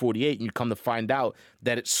 44 to 48, and you come to find out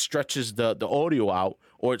that it stretches the audio out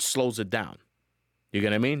or it slows it down. You get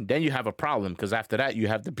what I mean? Then you have a problem, because after that, you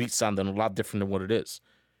have the beat sounding a lot different than what it is.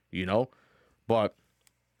 You know? But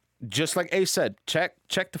just like Ace said, check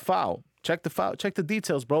the file. Check the file. Check the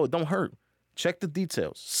details, bro. It don't hurt. Check the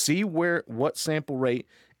details. See what sample rate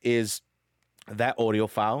is that audio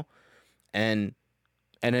file, and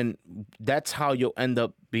then that's how you'll end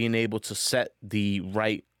up being able to set the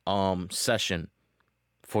right session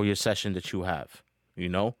for your session that you have, you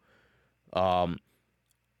know? And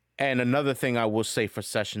another thing I will say for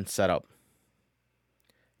session setup,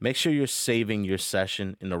 make sure you're saving your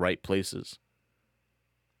session in the right places.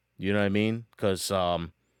 You know what I mean? Because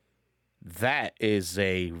that is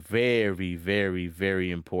a very, very,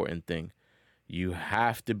 very important thing. You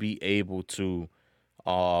have to be able to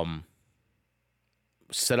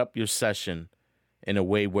set up your session in a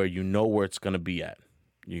way where you know where it's going to be at.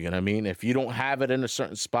 You know what I mean? If you don't have it in a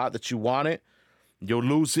certain spot that you want it, you'll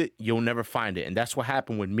lose it. You'll never find it. And that's what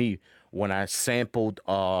happened with me when I sampled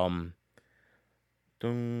I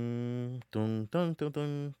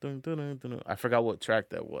forgot what track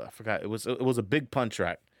that was. I forgot. It was a Big Pun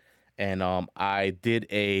track. And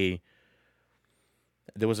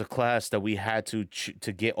there was a class that we had to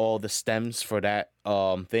get all the stems for that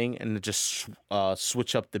thing, and to just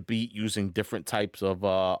switch up the beat using different types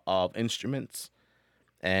of instruments.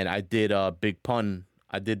 And I did Big Pun.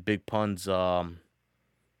 I did Big Pun's Off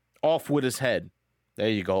With His Head. There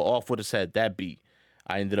you go, Off With His Head. That beat.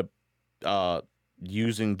 I ended up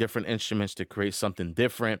using different instruments to create something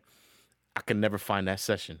different. I can never find that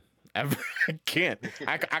session. Ever. I can't.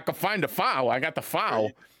 I can find the file. I got the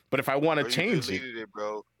file. But if I want to change it. You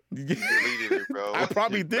deleted it, bro. I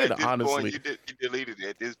probably did, honestly. You deleted it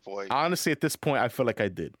at this point. Honestly, at this point, I feel like I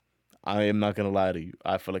did. I am not going to lie to you.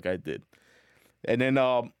 I feel like I did. And then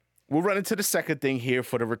we'll run into the second thing here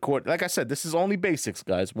for the record. Like I said, this is only basics,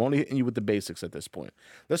 guys. We're only hitting you with the basics at this point.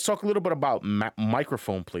 Let's talk a little bit about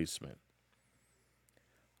microphone placement.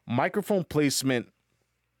 Microphone placement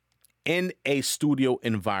in a studio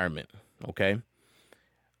environment, okay?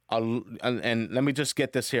 And let me just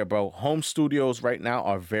get this here, bro. Home studios right now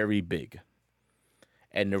are very big.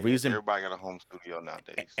 And the reason everybody got a home studio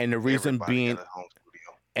nowadays. And the reason being got a home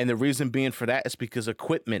studio. And the reason being for that is because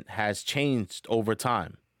equipment has changed over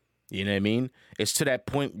time. You know what I mean? It's to that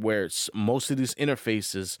point where most of these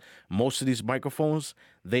interfaces, most of these microphones,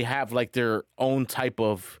 they have like their own type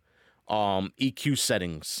of EQ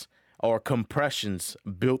settings or compressions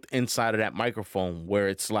built inside of that microphone, where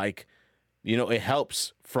it's like, you know, it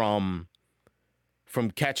helps from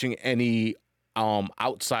catching any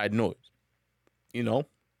outside noise, you know?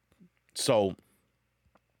 So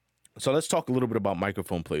let's talk a little bit about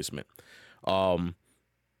microphone placement. On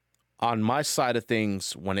my side of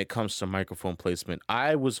things, when it comes to microphone placement,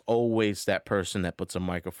 I was always that person that puts a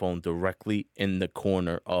microphone directly in the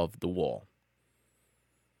corner of the wall.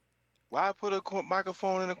 Why put a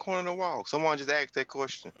microphone in the corner of the wall? Someone just asked that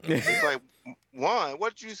question. It's like, Juan,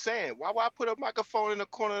 what you saying? Why put a microphone in the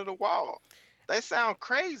corner of the wall? That sound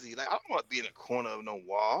crazy. Like, I don't want to be in the corner of no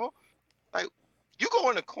wall. Like, you go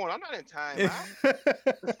in the corner. I'm not in time.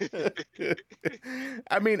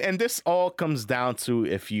 I mean, and this all comes down to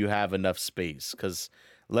if you have enough space. Because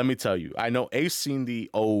let me tell you, I know Ace seen the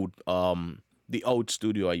old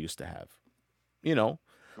studio I used to have. You know.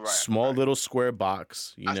 Right, small little square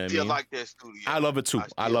box. You know what I mean? I still like that studio. I love it too.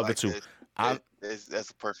 I love it too. That's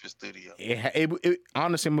a perfect studio.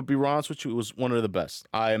 Honestly, I'm gonna be honest with you. It was one of the best.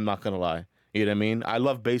 I am not gonna lie. You know what I mean? I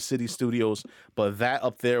love Bay City Studios, but that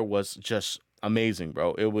up there was just amazing,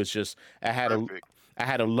 bro. It was just I had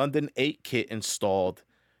a London 8 kit installed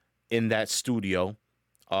in that studio.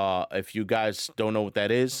 If you guys don't know what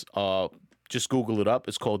that is, just Google it up.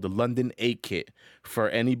 It's called the London 8 kit. For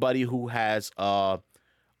anybody who has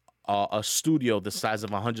a studio the size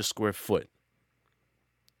of 100 square foot.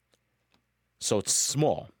 So it's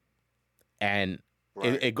small. And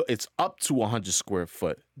right. It's up to 100 square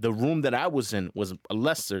foot. The room that I was in was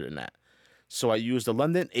lesser than that. So I used the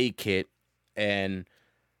London 8 kit, and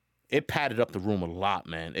it padded up the room a lot,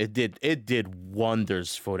 man. It did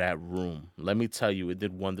wonders for that room. Let me tell you, it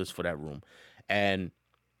did wonders for that room. And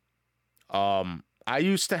I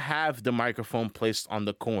used to have the microphone placed on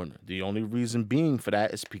the corner. The only reason being for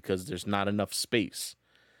that is because there's not enough space.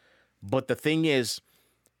 But the thing is,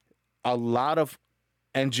 a lot of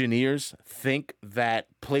engineers think that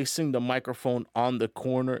placing the microphone on the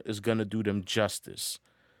corner is going to do them justice.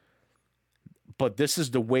 But this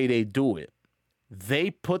is the way they do it.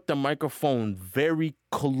 They put the microphone very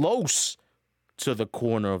close to the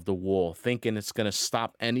corner of the wall, thinking it's going to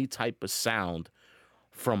stop any type of sound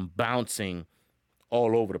from bouncing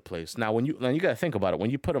all over the place. Now you got to think about it. When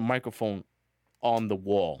you put a microphone on the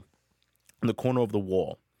wall, in the corner of the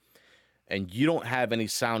wall, and you don't have any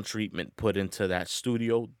sound treatment put into that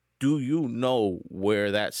studio, do you know where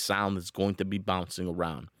that sound is going to be bouncing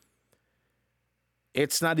around?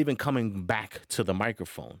 it's not even coming back to the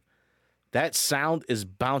microphone. That sound is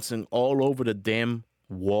bouncing all over the damn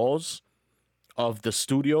walls of the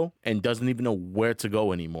studio and doesn't even know where to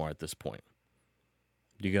go anymore at this point.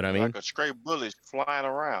 You get what I mean? Like a stray bullet flying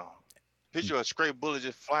around. Picture a stray bullet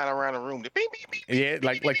just flying around the room. Beep, beep, beep, Yeah,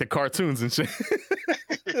 like the cartoons and shit.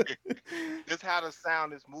 That's how the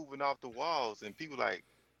sound is moving off the walls, and people like,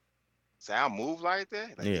 sound move like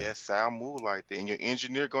that? Like, Yeah. yeah, sound move like that. And your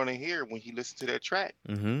engineer gonna hear when he listens to that track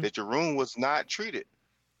Mm-hmm. that your room was not treated.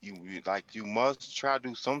 You must try to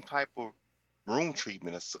do some type of room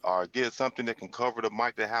treatment or get something that can cover the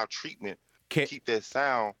mic that have treatment, keep that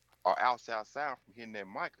sound or outside sound from hitting that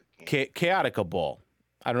mic again. Chaotica Ball.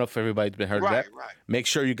 I don't know if everybody's been heard of that. Right. Make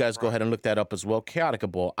sure you guys go ahead and look that up as well.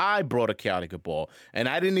 Chaotica Ball. I brought a Chaotica Ball, and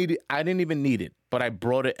I didn't need it. I didn't even need it, but I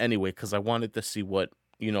brought it anyway because I wanted to see what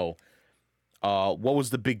was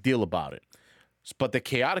the big deal about it. But the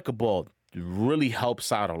Chaotica Ball really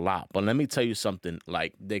helps out a lot. But let me tell you something.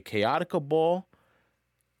 Like the Chaotica Ball,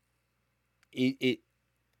 it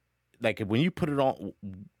like when you put it on,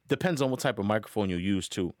 depends on what type of microphone you use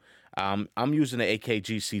too. I'm using the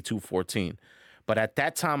AKG C214. But at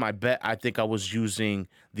that time, I think I was using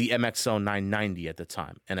the MXL 990 at the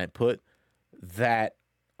time. And I put that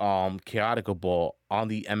Chaotica Ball on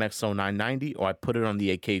the MXL 990 or I put it on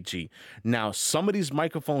the AKG. Now, some of these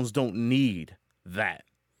microphones don't need that.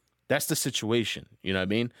 That's the situation. You know what I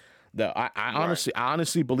mean? I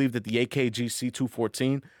honestly believe that the AKG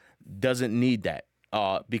C214 doesn't need that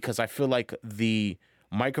because I feel like the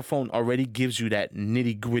microphone already gives you that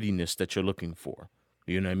nitty grittiness that you're looking for.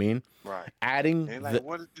 You know what I mean? Right. Adding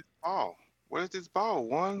what is this ball? What is this ball?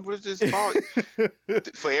 What is this ball?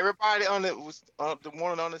 For everybody the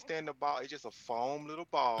want to understand the ball, it's just a foam little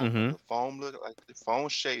ball. Mm-hmm. The foam look like the foam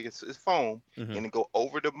shape. It's foam, Mm-hmm. and it go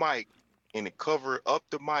over the mic, and it cover up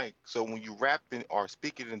the mic. So when you rap it or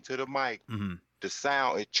speak it into the mic, Mm-hmm. the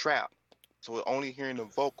sound is trapped. So we're only hearing the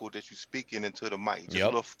vocal that you speaking into the mic. Just Yep. a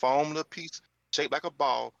little foam, little piece shaped like a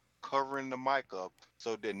ball, covering the mic up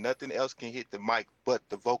so that nothing else can hit the mic but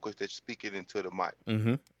the vocals that speak it into the mic.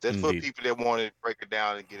 Mm-hmm. That's Indeed. for people that want to break it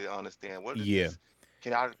down and get it understand. What is this?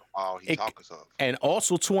 Can I he talking of? And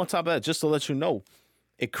also too on top of that, just to let you know,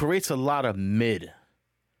 it creates a lot of mid.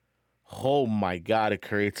 Oh my God, it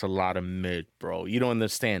creates a lot of mid, bro. You don't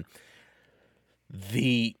understand.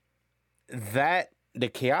 The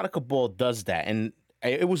Chaotica Ball does that, and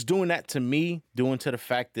it was doing that to me. Doing to the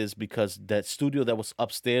fact is because that studio that was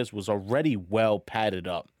upstairs was already well padded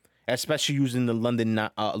up, especially using the London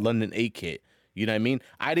 8 kit. You know what I mean?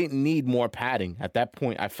 I didn't need more padding at that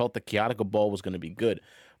point. I felt the Chaotica Ball was going to be good,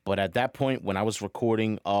 but at that point, when I was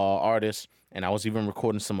recording artists and I was even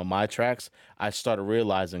recording some of my tracks, I started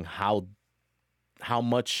realizing how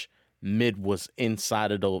much mid was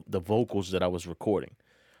inside of the vocals that I was recording.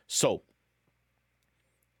 So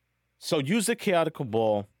use the Chaotica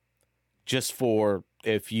Ball just for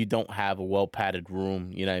if you don't have a well padded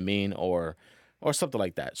room, you know what I mean, or something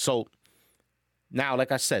like that. So now,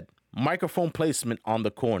 like I said, microphone placement on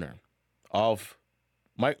the corner of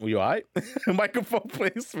you all right? Microphone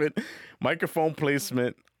placement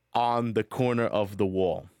on the corner of the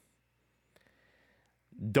wall.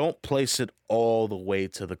 Don't place it all the way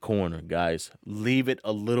to the corner, guys. Leave it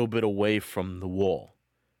a little bit away from the wall.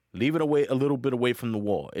 Leave it a little bit away from the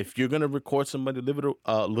wall. If you're gonna record somebody, leave it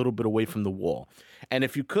a little bit away from the wall. And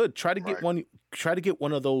if you could, try to get one. Try to get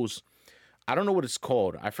one of those. I don't know what it's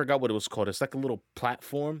called. I forgot what it was called. It's like a little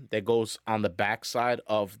platform that goes on the backside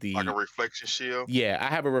of the. Like a reflection shield. Yeah, I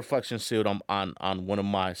have a reflection shield on one of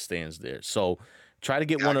my stands there. So try to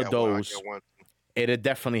get one of those. It'd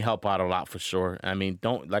definitely help out a lot for sure. I mean,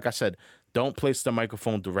 like I said, don't place the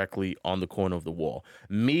microphone directly on the corner of the wall.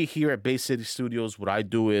 Me here at Bay City Studios, what I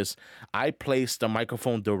do is I place the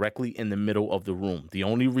microphone directly in the middle of the room. The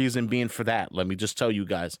only reason being for that, let me just tell you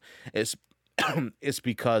guys, is it's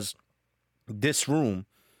because this room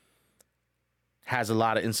has a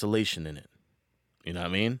lot of insulation in it. You know what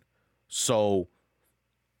I mean? So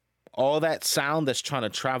all that sound that's trying to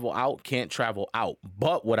travel out can't travel out.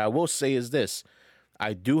 But what I will say is this.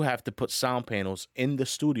 I do have to put sound panels in the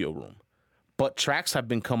studio room. But tracks have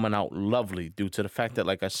been coming out lovely due to the fact that,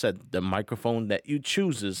 like I said, the microphone that you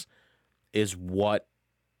chooses is what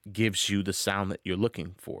gives you the sound that you're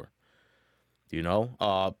looking for. You know?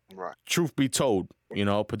 Right. Truth be told,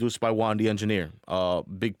 produced by Juan the Engineer.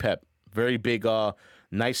 Big Pep. Very big,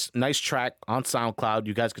 nice track on SoundCloud.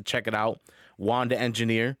 You guys can check it out. Juan the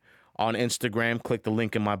Engineer. On Instagram, click the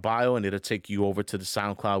link in my bio, and it'll take you over to the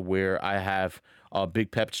SoundCloud where I have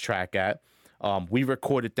Big Pep's track at. We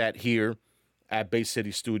recorded that here at Bay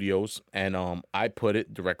City Studios, and I put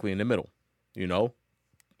it directly in the middle.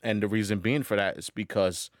 And the reason being for that is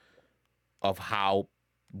because of how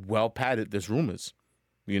well padded this room is.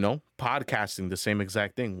 You know, podcasting, the same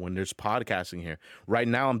exact thing. When there's podcasting here right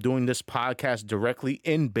now, I'm doing this podcast directly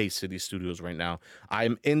in Bay City Studios right now.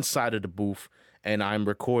 I'm inside of the booth and I'm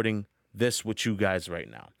recording this with you guys right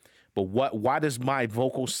now. But why does my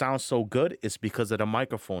vocal sound so good? It's because of the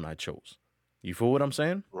microphone I chose. You feel what I'm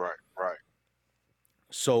saying? Right, right.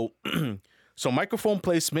 So so microphone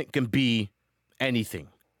placement can be anything,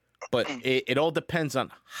 but it all depends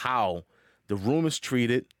on how the room is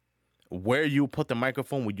treated, where you put the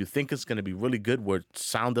microphone, where you think it's going to be really good, where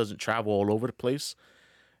sound doesn't travel all over the place,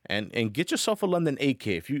 and get yourself a London AK.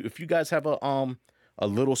 If you guys have a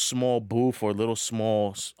little small booth or a little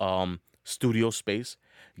small studio space,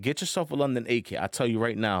 get yourself a London AK. I tell you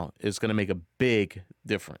right now, it's going to make a big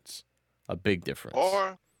difference. A big difference.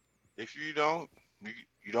 Or if you don't,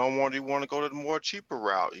 you don't want to go to the more cheaper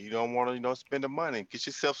route. You don't want to spend the money. Get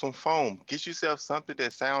yourself some foam. Get yourself something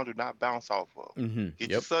that sound do not bounce off of.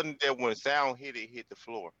 Get you something that when sound hit the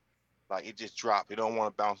floor, like it just drop. It don't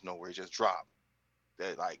want to bounce nowhere. It just drop.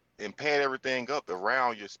 That and pad everything up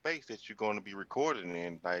around your space that you're going to be recording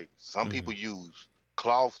in. Like some people use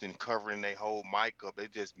cloth and covering their whole mic up. They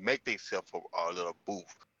just make themselves a little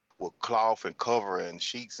booth with cloth and cover and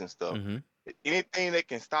sheets and stuff. Anything that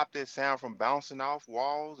can stop that sound from bouncing off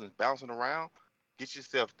walls and bouncing around, get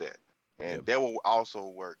yourself that. And that will also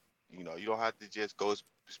work. You don't have to just go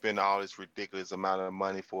spend all this ridiculous amount of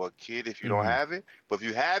money for a kit if you don't have it. But if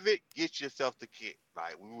you have it, get yourself the kit.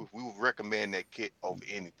 Like we would recommend that kit over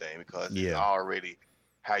anything because it's already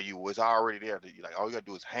it's already there. Like all you gotta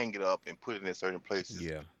do is hang it up and put it in certain places.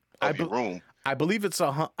 Of your room. I believe it's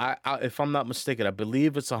if I'm not mistaken, I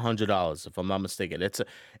believe it's $100. If I'm not mistaken,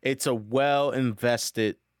 it's a well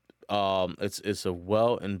invested, it's a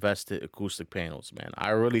well invested acoustic panels, man.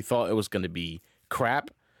 I really thought it was gonna be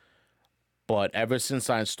crap, but ever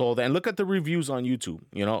since I installed it, and look at the reviews on YouTube,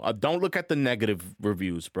 don't look at the negative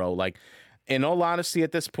reviews, bro. Like, in all honesty,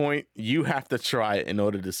 at this point, you have to try it in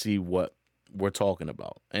order to see what we're talking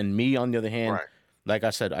about. And me, on the other hand, like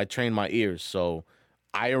I said, I train my ears, so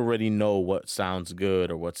I already know what sounds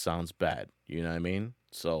good or what sounds bad. You know what I mean?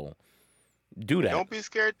 So do that. Don't be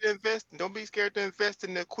scared to invest. Don't be scared to invest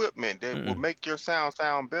in the equipment that will make your sound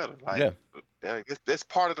better. Like that's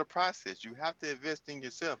part of the process. You have to invest in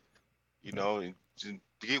yourself. And to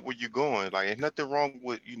get where you're going. Like there's nothing wrong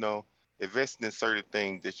with investing in certain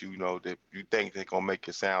things that that you think they're gonna make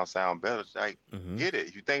your sound better. Like get it.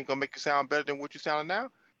 If you think it's gonna make you sound better than what you sound now,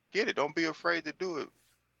 get it. Don't be afraid to do it.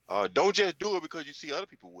 Don't just do it because you see other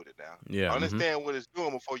people with it now. Yeah. Understand what it's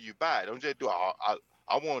doing before you buy it. Don't just do it.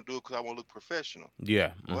 I want to do it because I want to look professional.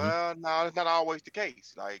 Yeah. Well, no, that's not always the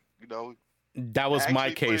case. Like, that was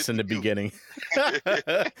my case in the beginning.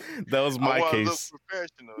 That was my case. Look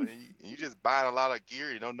professional, and you just buying a lot of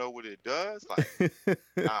gear. You don't know what it does. Like,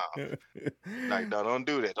 no, don't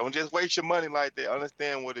do that. Don't just waste your money like that.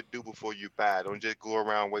 Understand what it do before you buy it. Don't just go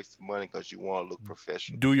around wasting money because you want to look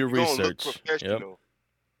professional. Do your research. Look professional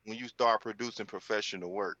when you start producing professional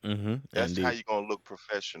work. That's how you're gonna look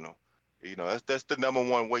professional. That's the number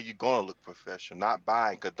one way you're gonna look professional. Not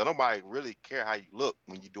buying, because nobody really care how you look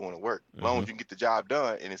when you're doing the work. As long as you can get the job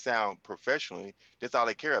done and it sound professionally, that's all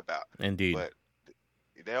they care about. Indeed. But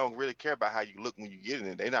they don't really care about how you look when you get in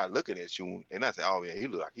it. They're not looking at you. They're not saying, "Oh yeah, he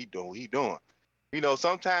look like he doing what he doing."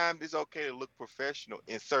 Sometimes it's okay to look professional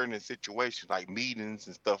in certain situations, like meetings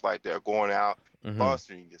and stuff like that, going out,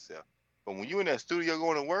 sponsoring yourself. But when you in that studio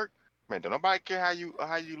going to work, man, don't nobody care how you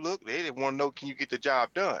look. They just want to know, can you get the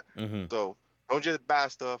job done? So don't just buy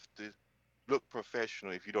stuff to look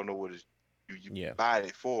professional if you don't know what you buy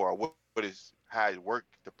it for, or what is how it works,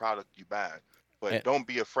 the product you buy. But don't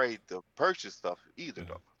be afraid to purchase stuff either,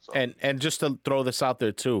 though. So. And just to throw this out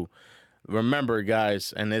there too, remember,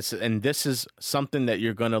 guys, and this is something that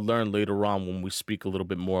you're going to learn later on when we speak a little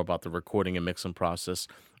bit more about the recording and mixing process.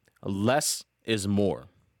 Less is more.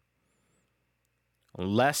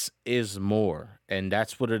 Less is more. And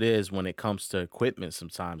that's what it is when it comes to equipment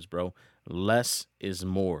sometimes, bro. Less is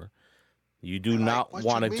more. You do not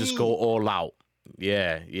want to just go all out.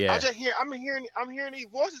 Yeah. I'm hearing these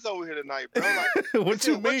voices over here tonight, bro. Like, what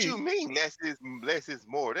you mean? What you mean? Less is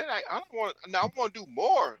more. They're like, I want to do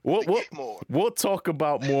more. Get more. We'll talk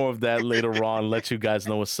about more of that later on. Let you guys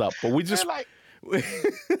know what's up. But we just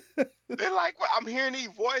they're like, well, I'm hearing these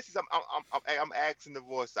voices. I'm asking the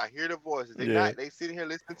voices. I hear the voices. They sitting here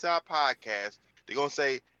listening to our podcast. They're gonna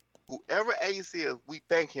say, whoever Ace is, we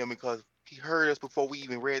thank him because he heard us before we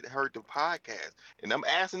even heard the podcast. And I'm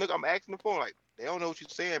asking the phone, like, they don't know what you're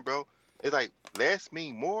saying, bro. It's like, less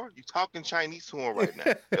mean more? You talking Chinese to him right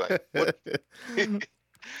now. They're like, what?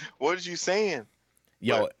 What are you saying?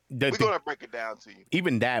 Yo, We're gonna break it down to you.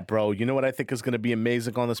 even that, bro. You know what I think is going to be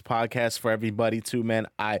amazing on this podcast for everybody too, man.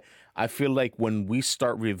 I feel like when we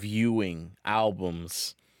start reviewing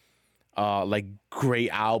albums, like great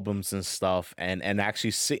albums and stuff, and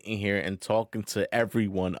actually sitting here and talking to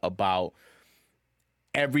everyone about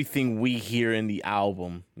everything we hear in the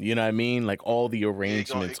album, you know what I mean? Like all the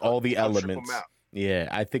arrangements, all the elements. Yeah,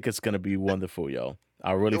 I think it's going to be wonderful, yo.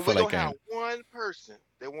 I really And feel we're like gonna have one person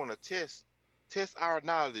that want to test our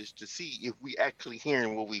knowledge to see if we actually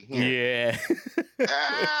hearing what we hearing. Yeah.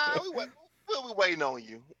 We'll be waiting on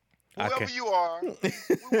you. Whoever Okay. you are, we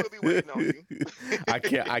will be waiting on you.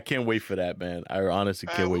 I can't wait for that, man. I honestly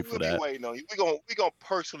can't wait for that. We'll be waiting on you. We gonna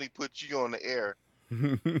personally put you on the air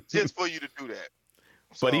just for you to do that.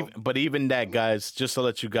 But even that, guys, just to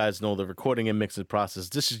let you guys know, the recording and mixing process,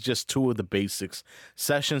 this is just two of the basics: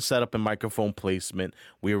 session setup and microphone placement.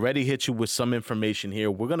 We already hit you with some information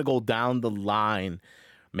here. We're gonna go down the line,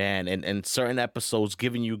 man, and certain episodes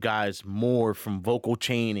giving you guys more from vocal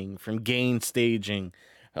chaining, from gain staging,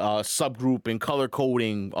 subgrouping, color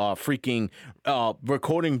coding,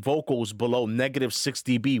 recording vocals below -6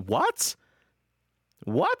 dB. What?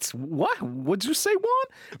 What'd you say, Juan?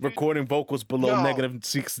 Recording vocals below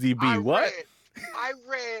 -6 dB. I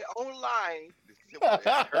read online.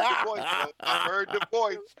 I heard the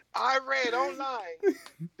voice. I read online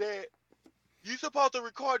that you're supposed to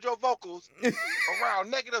record your vocals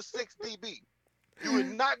around -6 dB. You are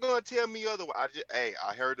not going to tell me otherwise.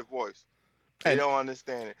 I heard the voice. They don't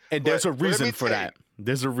understand it. And there's a reason for that.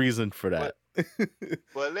 There's a reason for that.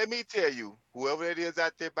 But let me tell you, whoever it is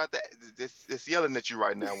out there about this yelling at you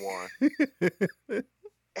right now, Warren.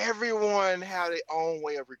 Everyone have their own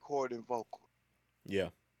way of recording vocals. Yeah.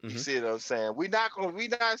 Mm-hmm. You see what I'm saying? We're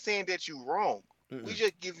not saying that you're wrong. We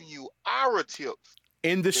just giving you our tips.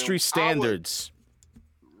 Industry standards.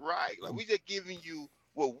 Right. Like we just giving you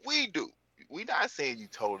what we do. We're not saying you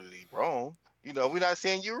totally wrong. You know, we're not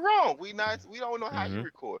saying you're wrong. We don't know how you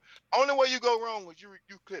record. Only way you go wrong is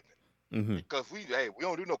you clipping. Mm-hmm. Because we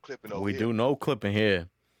don't do no clipping over here. We do no clipping here.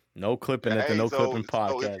 No clipping at the No Clipping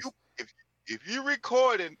podcast. So if you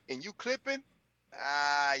recording and you clipping,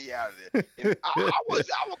 yeah. I would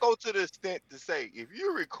go to the extent to say if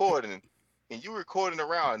you're recording and you recording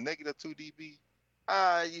around -2 dB,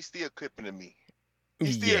 you still clipping to me.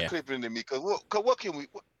 You still clipping to me because what can we?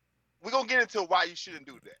 We're gonna get into why you shouldn't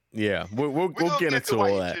do that. Yeah, we'll get into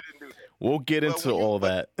all that. We'll get into all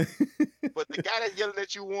that. But the guy that's yelling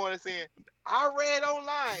at you, Warren, is saying, I read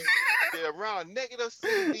online that around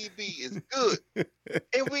 -6 dB is good.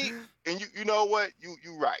 And you know what?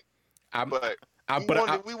 You right.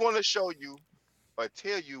 We want to show you or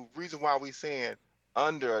tell you reason why we saying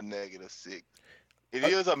under a -6. It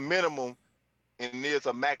is a minimum and there's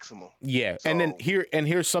a maximum. Yeah, so, and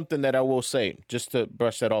here's something that I will say, just to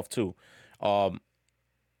brush that off too.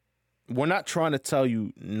 We're not trying to tell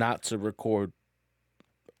you not to record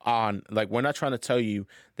on, like, we're not trying to tell you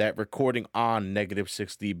that recording on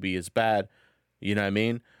 -6 dB is bad. You know what I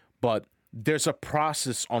mean? But there's a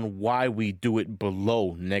process on why we do it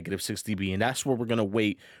below -6 dB, and that's where we're gonna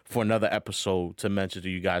wait for another episode to mention to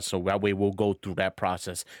you guys. So that way we'll go through that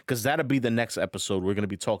process, because that'll be the next episode. We're gonna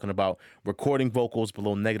be talking about recording vocals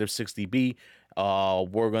below -6 dB.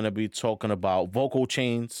 We're gonna be talking about vocal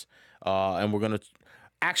chains, and we're gonna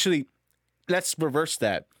actually let's reverse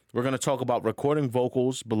that. We're gonna talk about recording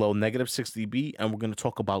vocals below -6 dB, and we're gonna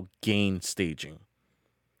talk about gain staging.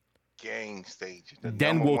 Gain stage.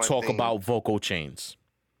 Then we'll talk about vocal chains.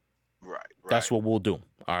 Right. That's what we'll do.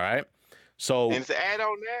 All right. So and to add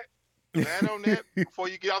on that, before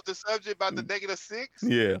you get off the subject about the -6,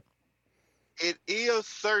 yeah, it is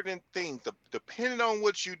certain things depending on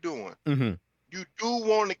what you're doing. Mm-hmm. You do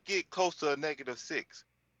want to get close to a -6.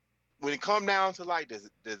 When it comes down to like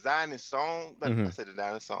designing songs, I said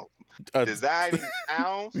designing songs, designing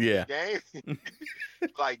sounds,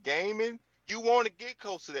 like gaming. You want to get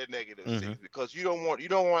close to that -6 because you don't want to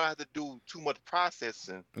have to do too much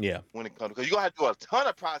processing. Yeah. When it comes, because you're gonna have to do a ton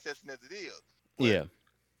of processing as it is. Yeah.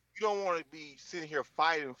 You don't want to be sitting here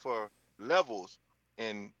fighting for levels,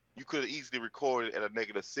 and you could have easily recorded at a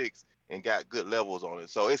 -6 and got good levels on it.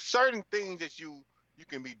 So it's certain things that you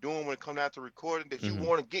can be doing when it comes down to recording that you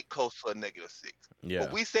want to get close to a -6. Yeah.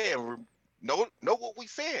 But we saying know what we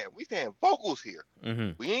saying. We saying vocals here.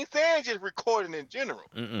 We ain't saying just recording in general.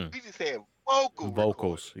 We just saying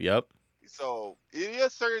vocals. Yep. So it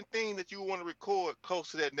is certain things that you want to record close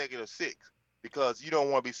to that -6 because you don't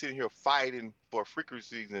want to be sitting here fighting for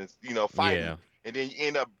frequencies and fighting, and then you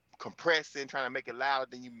end up compressing, trying to make it louder.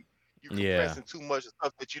 Then you compressing too much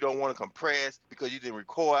stuff that you don't want to compress because you didn't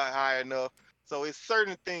record high enough. So it's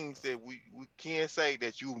certain things that we can say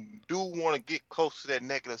that you do want to get close to that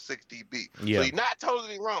negative 6 dB. So Yeah. you're not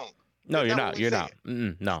totally wrong. No, That's you're not what not. we You're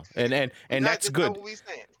saying. not. No. And that's That's not good. what we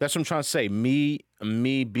saying. That's what I'm trying to say. Me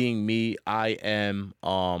being me, I am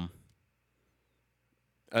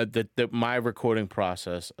my recording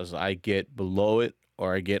process is I get below it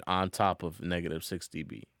or I get on top of negative 6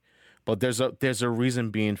 dB. But there's a reason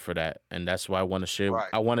being for that, and that's why I want to share. Right.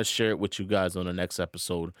 I want to share it with you guys on the next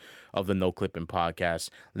episode of the No Clipping Podcast.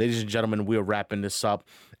 Ladies and gentlemen, we're wrapping this up.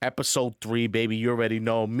 Episode 3, baby. You already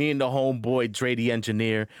know. Me and the homeboy Dre the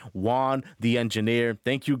engineer, Juan the engineer.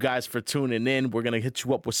 Thank you guys for tuning in. We're gonna hit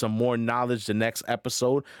you up with some more knowledge the next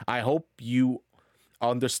episode. I hope you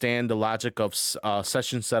understand the logic of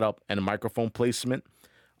session setup and microphone placement.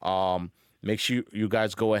 Make sure you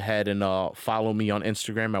guys go ahead and follow me on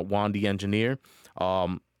Instagram at Juan the Engineer.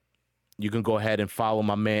 You can go ahead and follow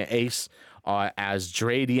my man Ace as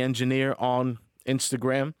Dre the Engineer on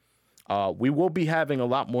Instagram. We will be having a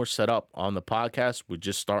lot more set up on the podcast. We're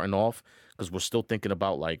just starting off because we're still thinking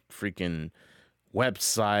about like freaking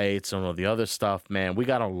websites and all the other stuff, man. We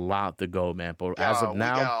got a lot to go, man. But as of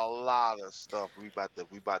now, we got a lot of stuff we about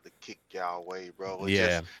to kick y'all way, bro.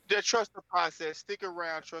 Yeah. Just trust the process. Stick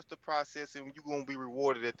around, trust the process, and you're gonna be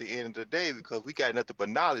rewarded at the end of the day because we got nothing but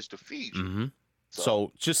knowledge to feed you. Mm-hmm.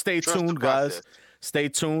 So just stay trust the tuned, guys. process. Stay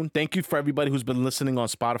tuned. Thank you for everybody who's been listening on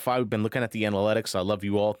Spotify. We've been looking at the analytics. I love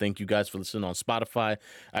you all. Thank you guys for listening on Spotify.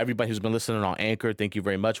 Everybody who's been listening on Anchor, thank you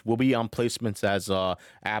very much. We'll be on placements as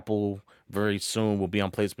Apple very soon. We'll be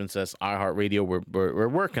on placements as iHeartRadio. We're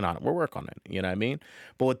working on it. We're working on it. You know what I mean?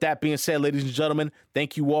 But with that being said, ladies and gentlemen,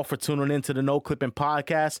 thank you all for tuning in to the No Clipping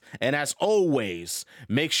Podcast. And as always,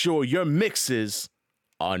 make sure your mixes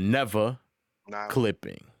are never Now,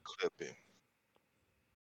 clipping. clipping.